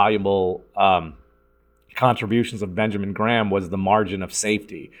most valuable contributions of Benjamin Graham was the margin of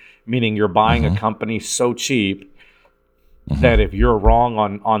safety, meaning you're buying a company so cheap that if you're wrong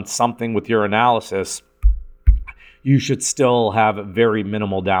on something with your analysis, you should still have very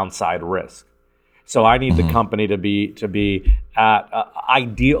minimal downside risk. So I need the company to be at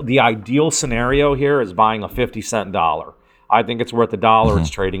ideal. The ideal scenario here is buying a 50-cent dollar. I think it's worth $1. It's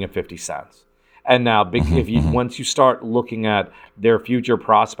trading at 50 cents. And now, once you start looking at their future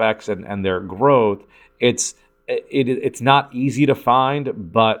prospects and their growth, it's not easy to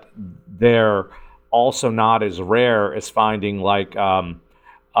find, but they're also not as rare as finding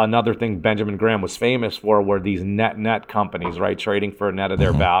another thing Benjamin Graham was famous for were these net companies, right? Trading for a net of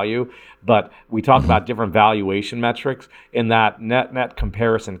their value. But we talk about different valuation metrics. In that net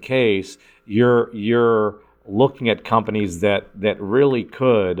comparison case, you're looking at companies that really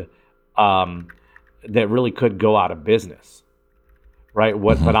could go out of business, right?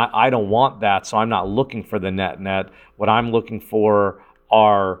 But I don't want that, so I'm not looking for the net. What I'm looking for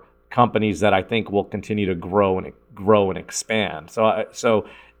are companies that I think will continue to grow and expand. So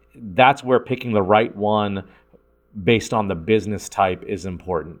that's where picking the right one based on the business type is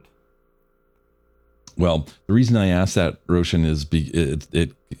important. Well, the reason I asked that, Roshan, is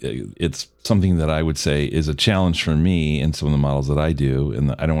it's something that I would say is a challenge for me in some of the models that I do.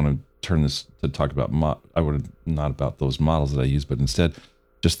 And I don't want to turn this to talk about, not about those models that I use, but instead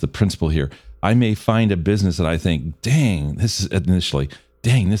just the principle here. I may find a business that I think, this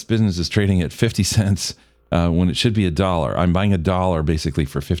business is trading at 50 cents when it should be $1. I'm buying $1 basically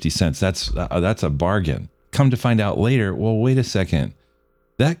for 50 cents. That's a bargain. Come to find out later, well, wait a second.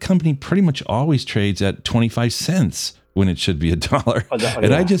 That company pretty much always trades at 25 cents when it should be $1. Oh, yeah.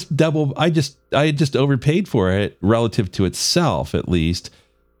 And I just overpaid for it relative to itself, at least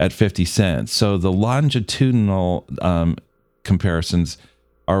at 50 cents. So the longitudinal comparisons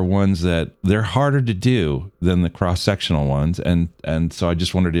are ones that they're harder to do than the cross-sectional ones. And so I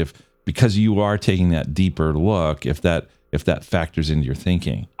just wondered if, because you are taking that deeper look, if that factors into your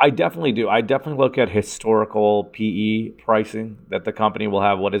thinking. I definitely do. I definitely look at historical PE pricing that the company will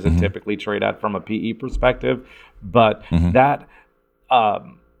have. What does it typically trade at from a PE perspective? But that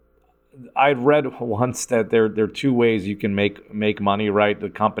I read once that there are two ways you can make money, right? The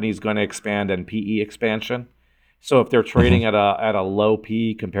company's going to expand and PE expansion. So if they're trading at a low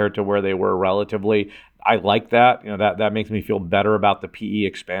PE compared to where they were relatively, I like that. That makes me feel better about the PE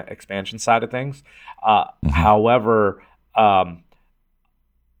expansion side of things. However, at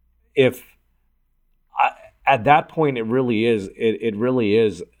that point, it really is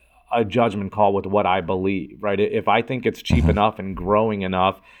a judgment call with what I believe, right? If I think it's cheap enough and growing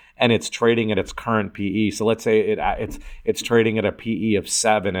enough, and it's trading at its current PE, so let's say it's trading at a PE of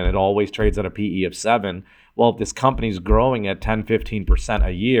 7, and it always trades at a PE of 7. Well, if this company's growing at 10-15%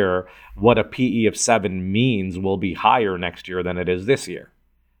 a year, what a PE of 7 means will be higher next year than it is this year.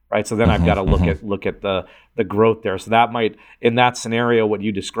 Right, so then I've got to look at the growth there. So that might, in that scenario, what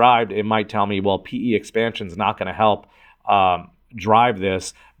you described, it might tell me, well, PE expansion is not going to help drive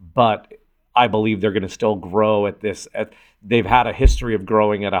this, but I believe they're going to still grow at this. They've had a history of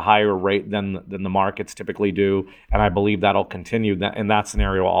growing at a higher rate than the markets typically do, and I believe that'll continue. In that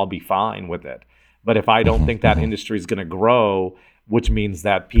scenario, I'll be fine with it. But if I don't think that industry is going to grow, which means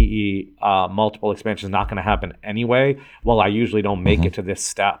that PE multiple expansion is not going to happen anyway, well, I usually don't make it to this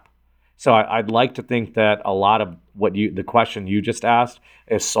step. So I'd like to think that a lot of the question you just asked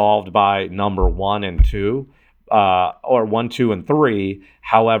is solved by number 1 and 2, or 1, 2, and 3.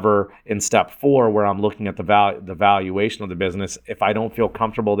 However, in step 4, where I'm looking at the valuation of the business, if I don't feel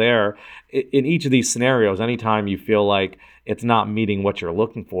comfortable there, in each of these scenarios, anytime you feel like it's not meeting what you're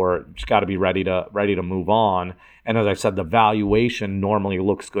looking for, you just got to be ready to move on. And as I said, the valuation normally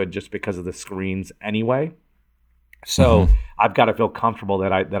looks good just because of the screens anyway. So I've got to feel comfortable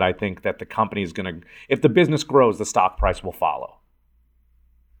that I think that the company is going to, if the business grows, the stock price will follow.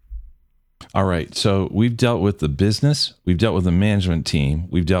 All right. So we've dealt with the business. We've dealt with the management team.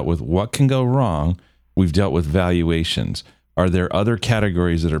 We've dealt with what can go wrong. We've dealt with valuations. Are there other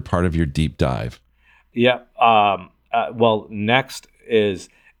categories that are part of your deep dive? Yeah. Well, next is,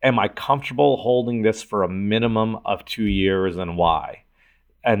 am I comfortable holding this for a minimum of 2 years, and why?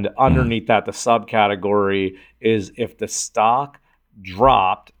 And underneath that, the subcategory is, if the stock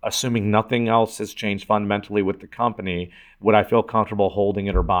dropped, assuming nothing else has changed fundamentally with the company, would I feel comfortable holding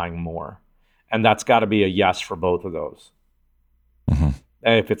it or buying more? And that's got to be a yes for both of those. And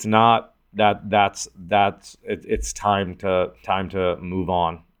if it's not, it's time to move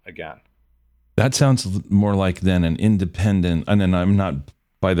on again. That sounds more like then an independent, and then I'm not,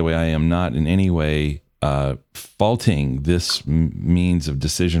 by the way, I am not in any way faulting this means of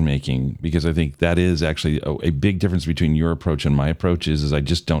decision making, because I think that is actually a big difference between your approach and my approach is I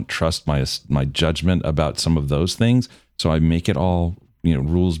just don't trust my judgment about some of those things. So I make it all,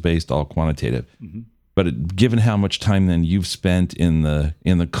 rules based, all quantitative. But given how much time then you've spent in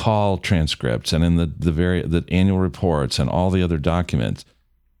the call transcripts and in the annual reports and all the other documents,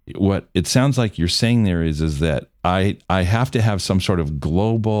 what it sounds like you're saying there is that I have to have some sort of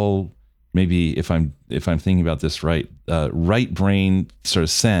global, maybe if I'm thinking about this right brain sort of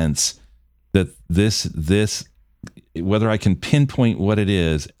sense that this whether I can pinpoint what it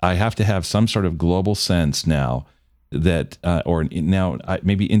is, I have to have some sort of global sense now that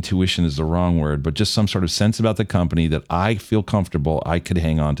maybe intuition is the wrong word, but just some sort of sense about the company that I feel comfortable I could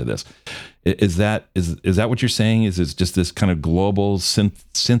hang on to this. Is that what you're saying? Is it's just this kind of global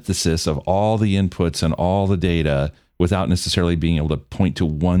synthesis of all the inputs and all the data without necessarily being able to point to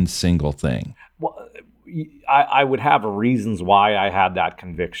one single thing? Well, I would have reasons why I had that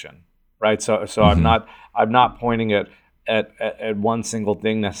conviction, right? So I'm not pointing at one single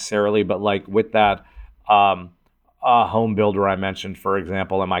thing necessarily, but like with that home builder I mentioned, for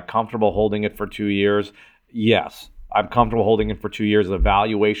example, am I comfortable holding it for 2 years? Yes. I'm comfortable holding it for 2 years. The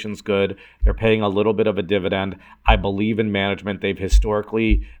valuation's good. They're paying a little bit of a dividend. I believe in management. They've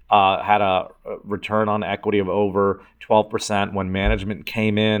historically had a return on equity of over 12%. When management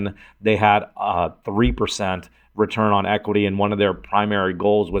came in, they had 3% return on equity, and one of their primary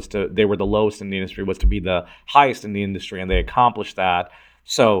goals was they were the lowest in the industry, was to be the highest in the industry, and they accomplished that.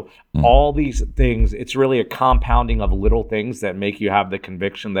 So all these things, it's really a compounding of little things that make you have the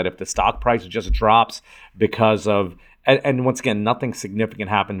conviction that if the stock price just drops because of, and once again, nothing significant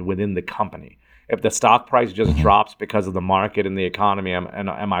happened within the company. If the stock price just drops because of the market and the economy,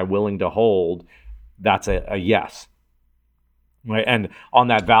 am I willing to hold? That's a yes. Right. And on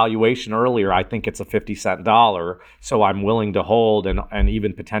that valuation earlier, I think it's a 50-cent dollar. So I'm willing to hold and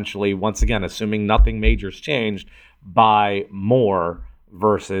even potentially, once again, assuming nothing major's changed, buy more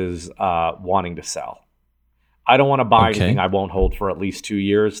versus wanting to sell. I don't want to buy anything I won't hold for at least 2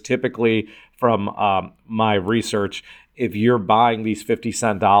 years. Typically, from my research, if you're buying these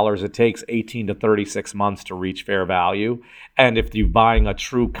 50-cent dollars, it takes 18 to 36 months to reach fair value. And if you're buying a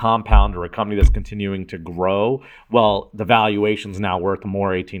true compounder, a company that's continuing to grow, well, the valuation's now worth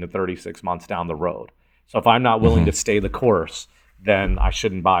more 18 to 36 months down the road. So if I'm not willing to stay the course, then I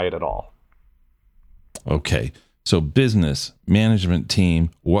shouldn't buy it at all. Okay. So business, management team,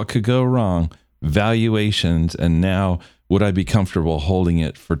 what could go wrong, valuations, and now would I be comfortable holding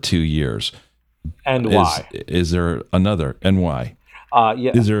it for 2 years? And why? Is there another, and why?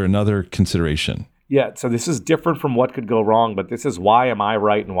 Yeah. Is there another consideration? Yeah, so this is different from what could go wrong, but this is why am I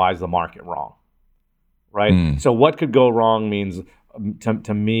right and why is the market wrong, right? So what could go wrong means,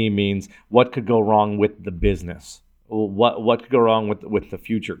 to me, means what could go wrong with the business. What could go wrong with the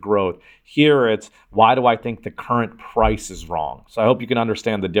future growth? Here it's, why do I think the current price is wrong? So I hope you can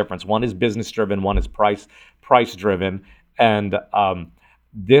understand the difference. One is business driven, one is price driven, and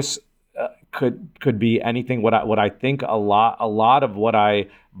this could be anything. What I think a lot of what I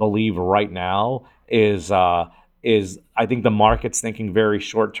believe right now is I think the market's thinking very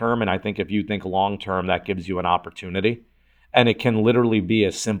short term, and I think if you think long term, that gives you an opportunity, and it can literally be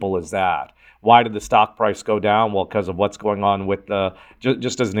as simple as that. Why did the stock price go down? Well, because of what's going on with the,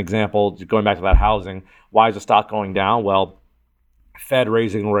 just as an example, going back to that housing, why is the stock going down? Well, Fed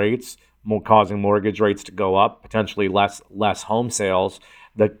raising rates, causing mortgage rates to go up, potentially less home sales.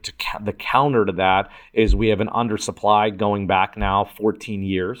 The counter to that is we have an undersupply going back now 14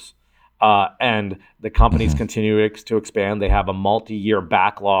 years. And the companies continue to expand. They have a multi-year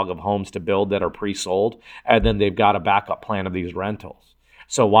backlog of homes to build that are pre-sold, and then they've got a backup plan of these rentals.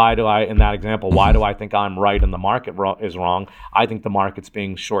 So why do I, in that example, why do I think I'm right and the market is wrong? I think the market's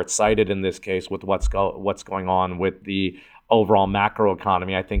being short-sighted in this case with what's going on with the overall macro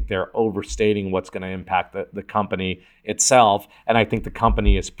economy. I think they're overstating what's going to impact the company itself, and I think the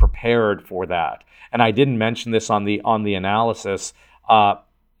company is prepared for that. And I didn't mention this on the analysis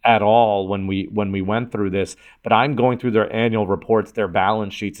at all when we went through this, but I'm going through their annual reports, their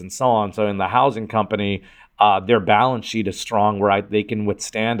balance sheets, and so on. So in the housing company, their balance sheet is strong where they can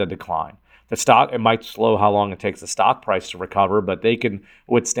withstand a decline. The stock, it might slow how long it takes the stock price to recover, but they can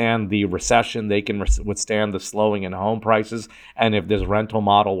withstand the recession. They can withstand the slowing in home prices. And if this rental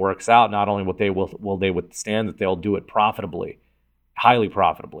model works out, not only will they withstand it, they'll do it profitably, highly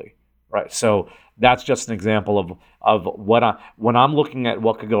profitably, right? So that's just an example of when I'm looking at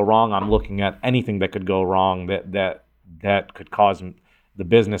what could go wrong, I'm looking at anything that could go wrong that could cause the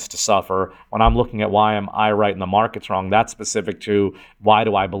business to suffer. When I'm looking at why am I right and the market's wrong, that's specific to why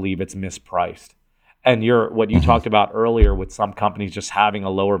do I believe it's mispriced. And what you talked about earlier with some companies just having a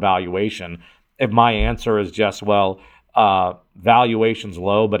lower valuation, if my answer is just, well, valuation's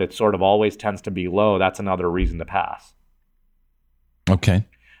low, but it sort of always tends to be low, that's another reason to pass. Okay.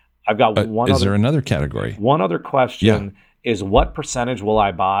 I've got one Is there another category? One other question is, what percentage will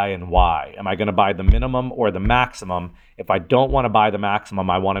I buy and why? Am I going to buy the minimum or the maximum? If I don't want to buy the maximum,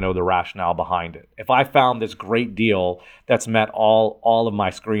 I want to know the rationale behind it. If I found this great deal that's met all of my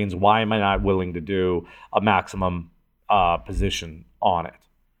screens, why am I not willing to do a maximum position on it?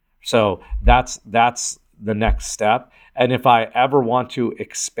 So that's the next step. And if I ever want to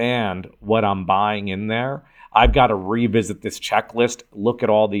expand what I'm buying in there, I've got to revisit this checklist, look at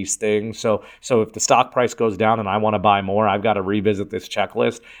all these things. So if the stock price goes down and I want to buy more, I've got to revisit this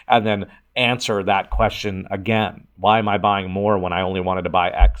checklist and then answer that question again. Why am I buying more when I only wanted to buy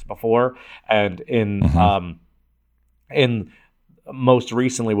X before? And in most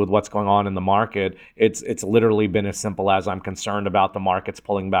recently with what's going on in the market, it's literally been as simple as I'm concerned about the markets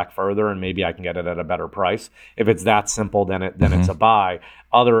pulling back further and maybe I can get it at a better price. If it's that simple, then it's a buy.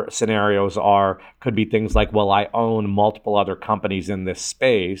 Other scenarios could be things like, well, I own multiple other companies in this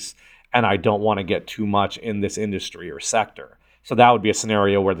space and I don't want to get too much in this industry or sector. So that would be a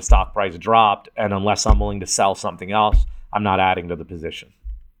scenario where the stock price dropped, and unless I'm willing to sell something else, I'm not adding to the position.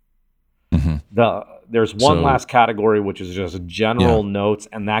 There's one last category, which is just general notes,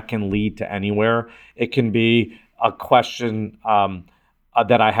 and that can lead to anywhere. It can be a question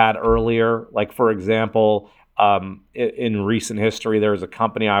that I had earlier, like for example, in recent history, there was a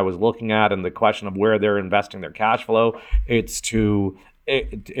company I was looking at, and the question of where they're investing their cash flow, it's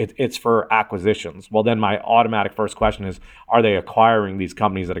for acquisitions. Well, then my automatic first question is, are they acquiring these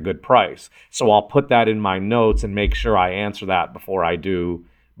companies at a good price? So I'll put that in my notes and make sure I answer that before I do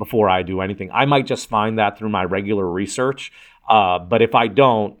anything. I might just find that through my regular research, but if I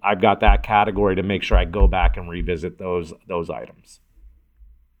don't, I've got that category to make sure I go back and revisit those items.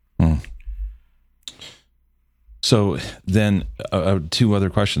 So then two other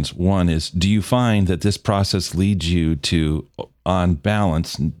questions. One is, do you find that this process leads you to, on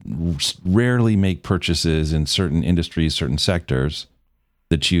balance, rarely make purchases in certain industries, certain sectors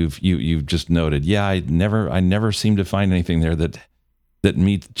that you've just noted? Yeah, I never seem to find anything there that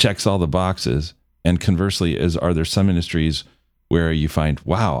checks all the boxes. And conversely, are there some industries where you find,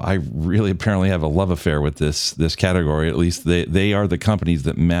 wow, I really apparently have a love affair with this category? At least they are the companies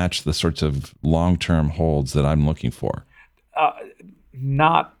that match the sorts of long-term holds that I'm looking for.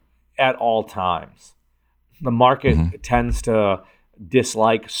 Not at all times. The market tends to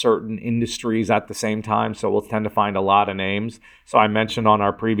dislike certain industries at the same time, so we'll tend to find a lot of names. So I mentioned on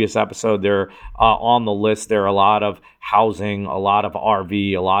our previous episode, there on the list, there are a lot of housing, a lot of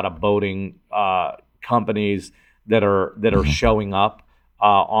RV, a lot of boating companies that are showing up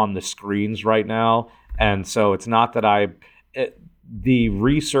on the screens right now. And so it's not that the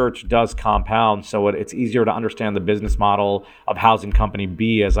research does compound, so it's easier to understand the business model of housing company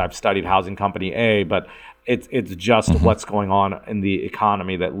B as I've studied housing company A, but it's just what's going on in the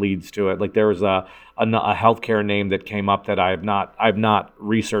economy that leads to it. Like there was a healthcare name that came up that I've not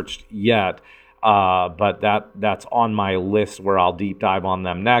researched yet, but that's on my list where I'll deep dive on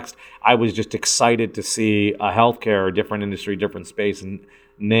them next. I was just excited to see a healthcare, different industry, different space and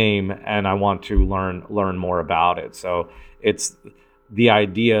name, and I want to learn more about it. So it's the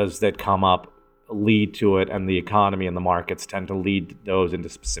ideas that come up lead to it, and the economy and the markets tend to lead those into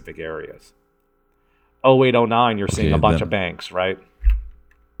specific areas. 08, 09, you're seeing a bunch of banks, right?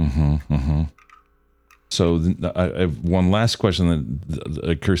 So I have one last question that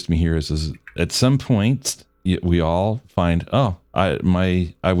occurs to me here is at some point we all find,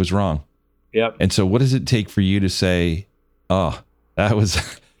 I was wrong. Yep. And so what does it take for you to say, that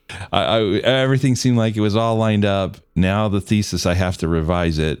was, everything seemed like it was all lined up. Now the thesis, I have to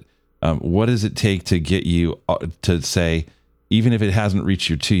revise it. What does it take to get you to say, even if it hasn't reached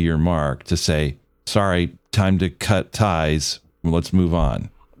your 2-year mark, to say, sorry, time to cut ties, let's move on?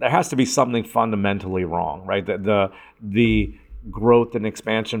 There has to be something fundamentally wrong, right? The growth and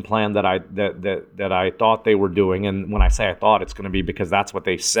expansion plan that I thought they were doing, and when I say I thought, it's going to be because that's what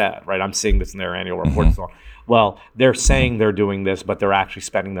they said, right? I'm seeing this in their annual reports. Well, they're saying they're doing this, but they're actually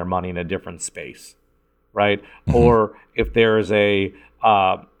spending their money in a different space, right? Or if there's a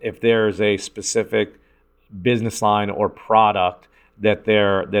specific business line or product that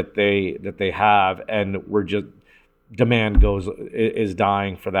they have, and we're just demand is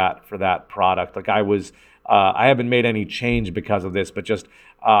dying for that product. Like I haven't made any change because of this, but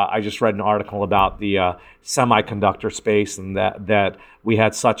I just read an article about the semiconductor space, and that we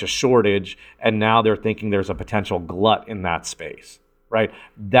had such a shortage, and now they're thinking there's a potential glut in that space, right?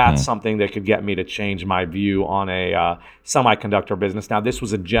 That's something that could get me to change my view on a semiconductor business. Now, this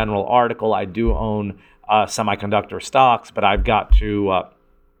was a general article. I do own semiconductor stocks, but I've got to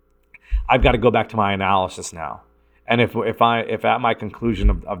go back to my analysis now. And if at my conclusion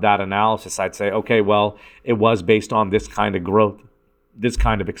of that analysis, I'd say, okay, well, it was based on this kind of growth, this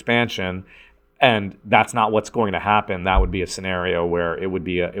kind of expansion, and that's not what's going to happen, that would be a scenario where it would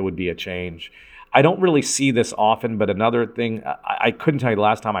be a change. I don't really see this often, but another thing, I couldn't tell you the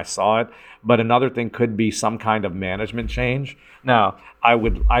last time I saw it, but another thing could be some kind of management change. Now,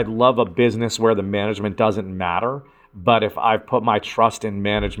 I'd love a business where the management doesn't matter, but if I've put my trust in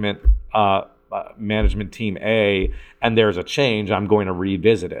management team A and there's a change, I'm going to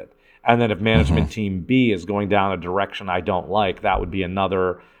revisit it. And then if management team B is going down a direction I don't like, that would be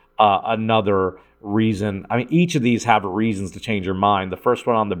another reason. I mean, each of these have reasons to change your mind. The first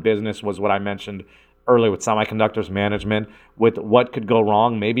one on the business was what I mentioned earlier with semiconductors management. With what could go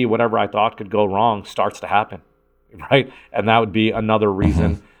wrong, maybe whatever I thought could go wrong starts to happen, right? And that would be another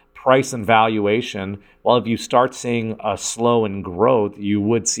reason. Price and valuation. Well, if you start seeing a slow in growth, you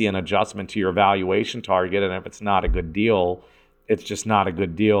would see an adjustment to your valuation target. And if it's not a good deal, it's just not a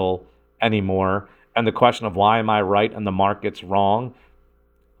good deal anymore. And the question of why am I right and the market's wrong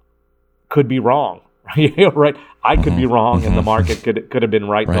could be wrong, right? I could be wrong and the market could have been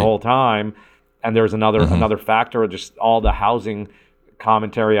right the whole time. And there's another factor, just all the housing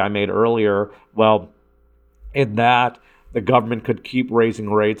commentary I made earlier. Well, in that, the government could keep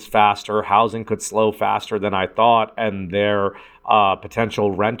raising rates faster, housing could slow faster than I thought, and their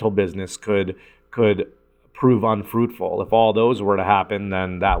potential rental business could prove unfruitful. If all those were to happen,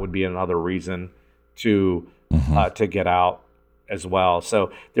 then that would be another reason to get out as well.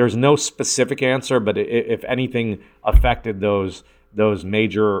 So there's no specific answer, but if anything affected those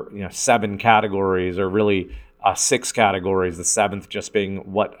major 7 categories, or really 6 categories, the 7th just being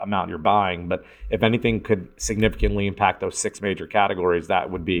what amount you're buying. But if anything could significantly impact those 6 major categories, that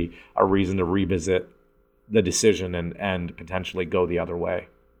would be a reason to revisit the decision and potentially go the other way.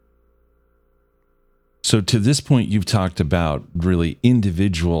 So to this point, you've talked about really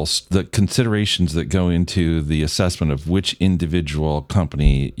individuals, the considerations that go into the assessment of which individual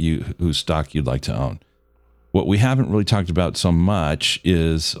company whose stock you'd like to own. What we haven't really talked about so much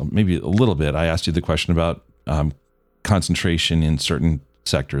is, maybe a little bit, I asked you the question about concentration in certain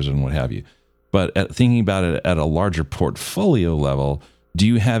sectors and what have you. But thinking about it at a larger portfolio level, do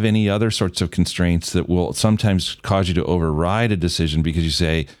you have any other sorts of constraints that will sometimes cause you to override a decision because you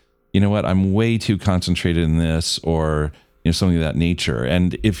say, you know what, I'm way too concentrated in this, or something of that nature?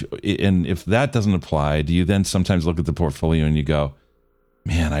 And if that doesn't apply, do you then sometimes look at the portfolio and you go,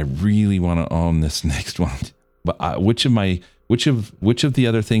 man, I really want to own this next one, but which of the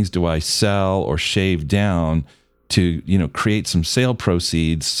other things do I sell or shave down to create some sale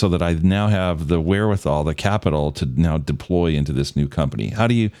proceeds so that I now have the wherewithal, the capital to now deploy into this new company? How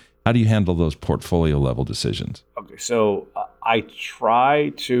do you handle those portfolio level decisions? Okay, so I try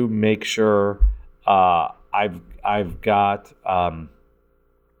to make sure I've got. I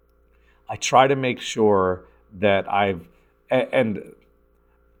try to make sure that and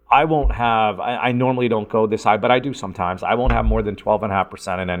I won't have. I normally don't go this high, but I do sometimes. I won't have more than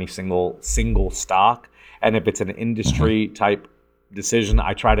 12.5% in any single stock. And if it's an industry type decision,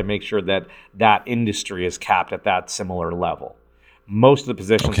 I try to make sure that industry is capped at that similar level. Most of the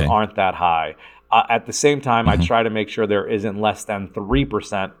positions aren't that high. At the same time, I try to make sure there isn't less than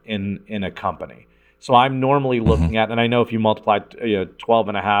 3% in a company. So I'm normally looking at, and I know if you multiply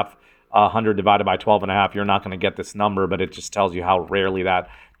 12.5, 100 divided by 12.5, you're not going to get this number, but it just tells you how rarely that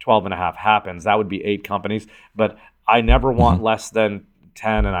 12.5 happens. That would be 8 companies, but I never want less than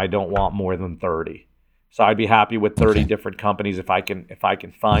 10, and I don't want more than 30. So I'd be happy with 30 different companies if I can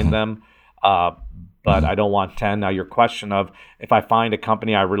find them. But I don't want 10. Now, your question of if I find a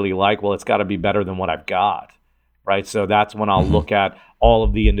company I really like, well, it's got to be better than what I've got, right? So that's when I'll look at all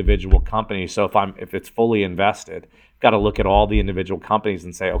of the individual companies. So if it's fully invested, got to look at all the individual companies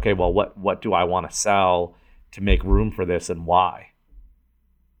and say, okay, well, what do I want to sell to make room for this, and why?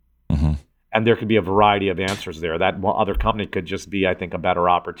 And there could be a variety of answers there. That other company could just be, I think, a better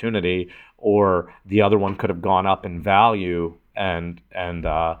opportunity, or the other one could have gone up in value, and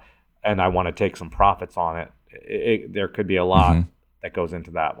I want to take some profits on it. There could be a lot that goes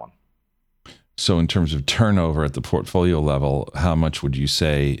into that one. So in terms of turnover at the portfolio level, how much would you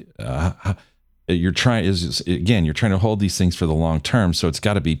say you're trying to hold these things for the long term, so it's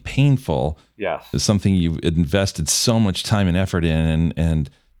got to be painful. Yes. It's something you've invested so much time and effort in, and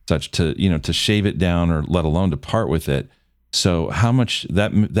such, to shave it down, or let alone to part with it. So how much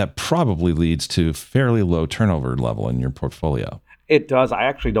that probably leads to fairly low turnover level in your portfolio. It does. I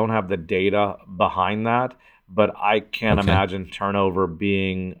actually don't have the data behind that, but I can't imagine turnover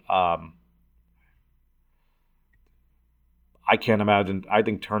being. I can't imagine. I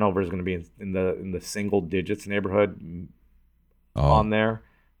think turnover is going to be in the single digits neighborhood on there.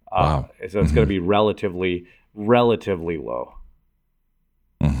 Wow. So it's going to be relatively low.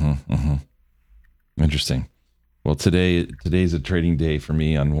 Interesting. Well, today's a trading day for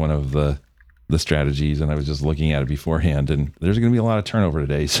me on one of the strategies, and I was just looking at it beforehand, and there's going to be a lot of turnover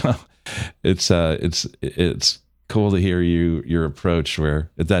today. So it's cool to hear your approach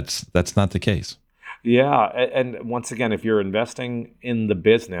where that's not the case. Yeah, and once again, if you're investing in the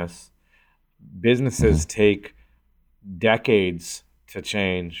businesses take decades to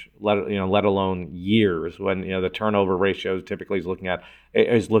change, let alone years. When the turnover ratio typically is looking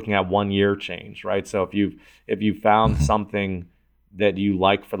at 1 year change, right? So if you found something that you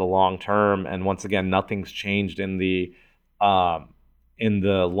like for the long term, and once again, nothing's changed in the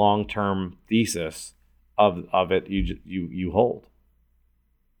long term thesis of it, you hold.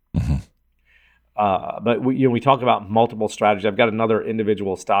 But we talked about multiple strategies. I've got another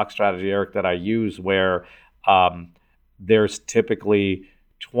individual stock strategy, Eric, that I use where there's typically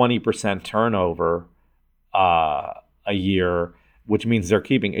 20% turnover a year, which means they're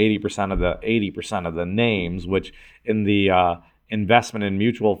keeping 80% of the names, which in the investment in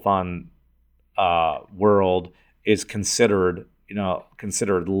mutual fund world is considered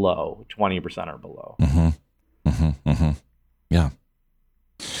low, 20% or below. Yeah.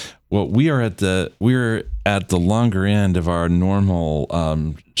 Well, we're at the longer end of our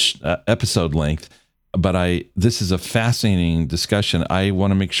normal episode length, but this is a fascinating discussion. I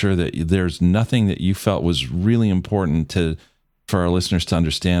want to make sure that there's nothing that you felt was really important for our listeners to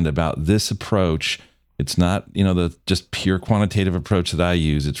understand about this approach. It's not, the just pure quantitative approach that I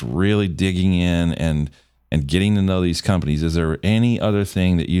use. It's really digging in and getting to know these companies. Is there any other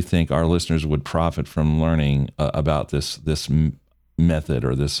thing that you think our listeners would profit from learning about this method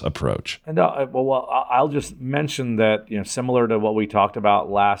or this approach? And I'll just mention that, similar to what we talked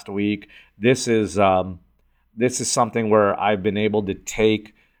about last week, this is something where I've been able to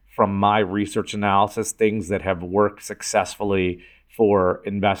take from my research analysis things that have worked successfully for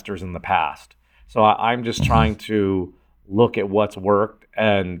investors in the past. So I'm just trying to look at what's worked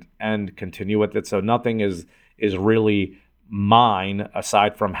and continue with it. So nothing is really mine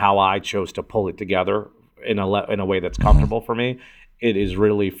aside from how I chose to pull it together in a way that's comfortable for me. It is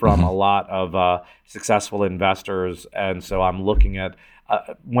really from a lot of successful investors. And so I'm looking at,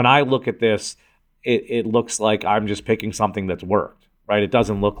 when I look at this, it looks like I'm just picking something that's worked, right? It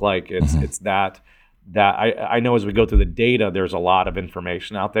doesn't look like it's that I know as we go through the data, there's a lot of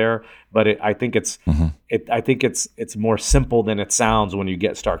information out there, but I think it's more simple than it sounds when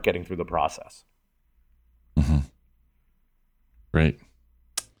you start getting through the process. Great.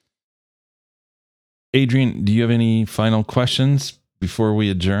 Adrian, do you have any final questions before we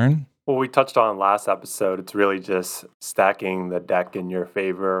adjourn? Well, we touched on last episode, it's really just stacking the deck in your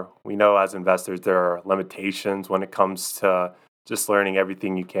favor. We know as investors there are limitations when it comes to just learning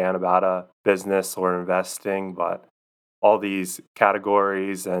everything you can about a business or investing, but all these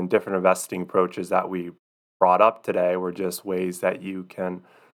categories and different investing approaches that we brought up today were just ways that you can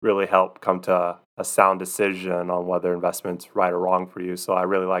really help come to a sound decision on whether investment's right or wrong for you. So I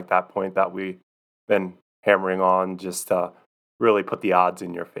really like that point that we've been hammering on, just to really put the odds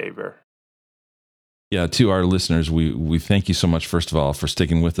in your favor. Yeah, to our listeners, we thank you so much, first of all, for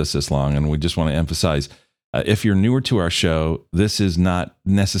sticking with us this long. And we just want to emphasize, if you're newer to our show, this is not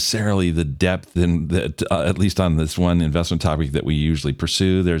necessarily the depth that, at least on this one investment topic, that we usually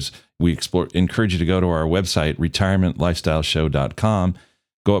pursue. Encourage you to go to our website, retirementlifestyleshow.com.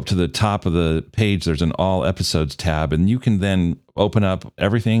 Go up to the top of the page. There's an all episodes tab, and you can then open up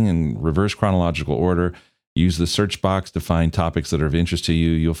everything in reverse chronological order. Use the search box to find topics that are of interest to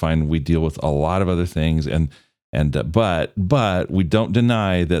you. You'll find we deal with a lot of other things, but we don't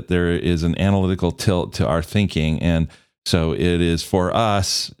deny that there is an analytical tilt to our thinking, and so it is for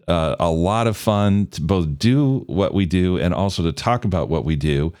us a lot of fun to both do what we do and also to talk about what we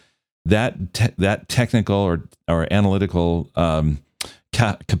do. That technical or analytical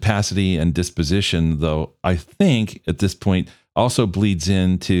capacity and disposition, though, I think at this point also bleeds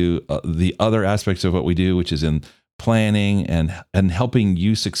into the other aspects of what we do, which is in planning and helping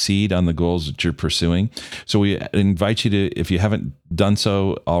you succeed on the goals that you're pursuing. So we invite you to, if you haven't done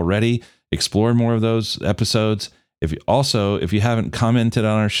so already, explore more of those episodes. If you haven't commented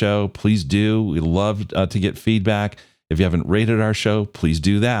on our show, please do. We love to get feedback. If you haven't rated our show, please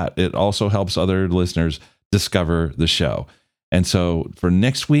do that. It also helps other listeners discover the show. And so for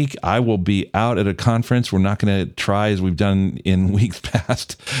next week, I will be out at a conference. We're not going to try, as we've done in weeks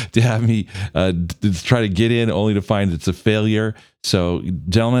past, to have me try to get in only to find it's a failure. So,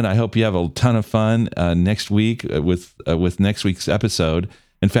 gentlemen, I hope you have a ton of fun next week with next week's episode.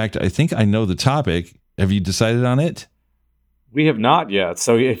 In fact, I think I know the topic. Have you decided on it? We have not yet.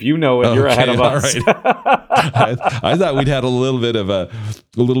 So if you know it, you're ahead of us. Right. I thought we'd had a little bit of a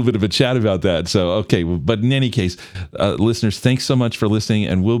chat about that. So, okay. But in any case, listeners, thanks so much for listening.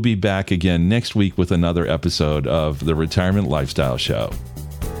 And we'll be back again next week with another episode of the Retirement Lifestyle Show.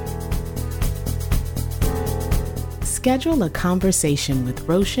 Schedule a conversation with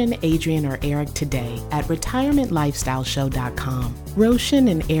Roshan, Adrian, or Eric today at retirementlifestyleshow.com. Roshan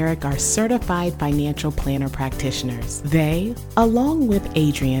and Eric are certified financial planner practitioners. They, along with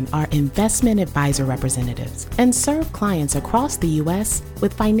Adrian, are investment advisor representatives and serve clients across the U.S.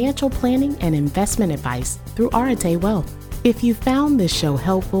 with financial planning and investment advice through Arete Wealth. If you found this show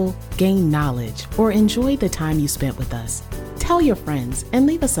helpful, gained knowledge, or enjoyed the time you spent with us, tell your friends and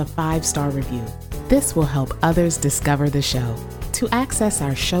leave us a 5-star review. This will help others discover the show. To access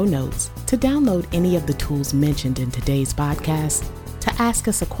our show notes, to download any of the tools mentioned in today's podcast, to ask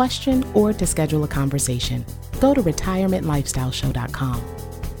us a question, or to schedule a conversation, go to retirementlifestyleshow.com.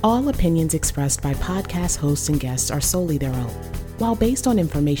 All opinions expressed by podcast hosts and guests are solely their own. While based on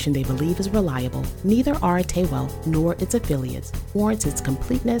information they believe is reliable, neither Arete Wealth nor its affiliates warrants its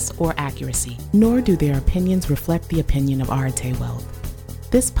completeness or accuracy, nor do their opinions reflect the opinion of Arete Wealth.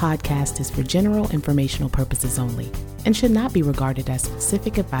 This podcast is for general informational purposes only and should not be regarded as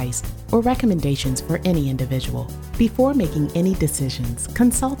specific advice or recommendations for any individual. Before making any decisions,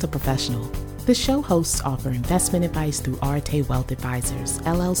 consult a professional. The show hosts offer investment advice through Arete Wealth Advisors,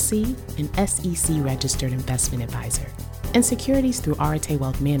 LLC, an SEC-registered investment advisor, and securities through Arete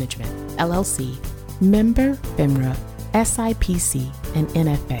Wealth Management, LLC, member FINRA, SIPC, and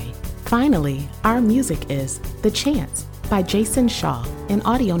NFA. Finally, our music is The Chance by Jason Shaw and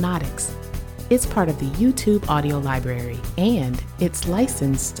Audionautics. It's part of the YouTube audio library, and it's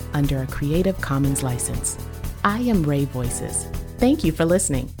licensed under a Creative Commons license. I am Ray Voices. Thank you for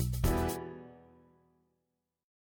listening.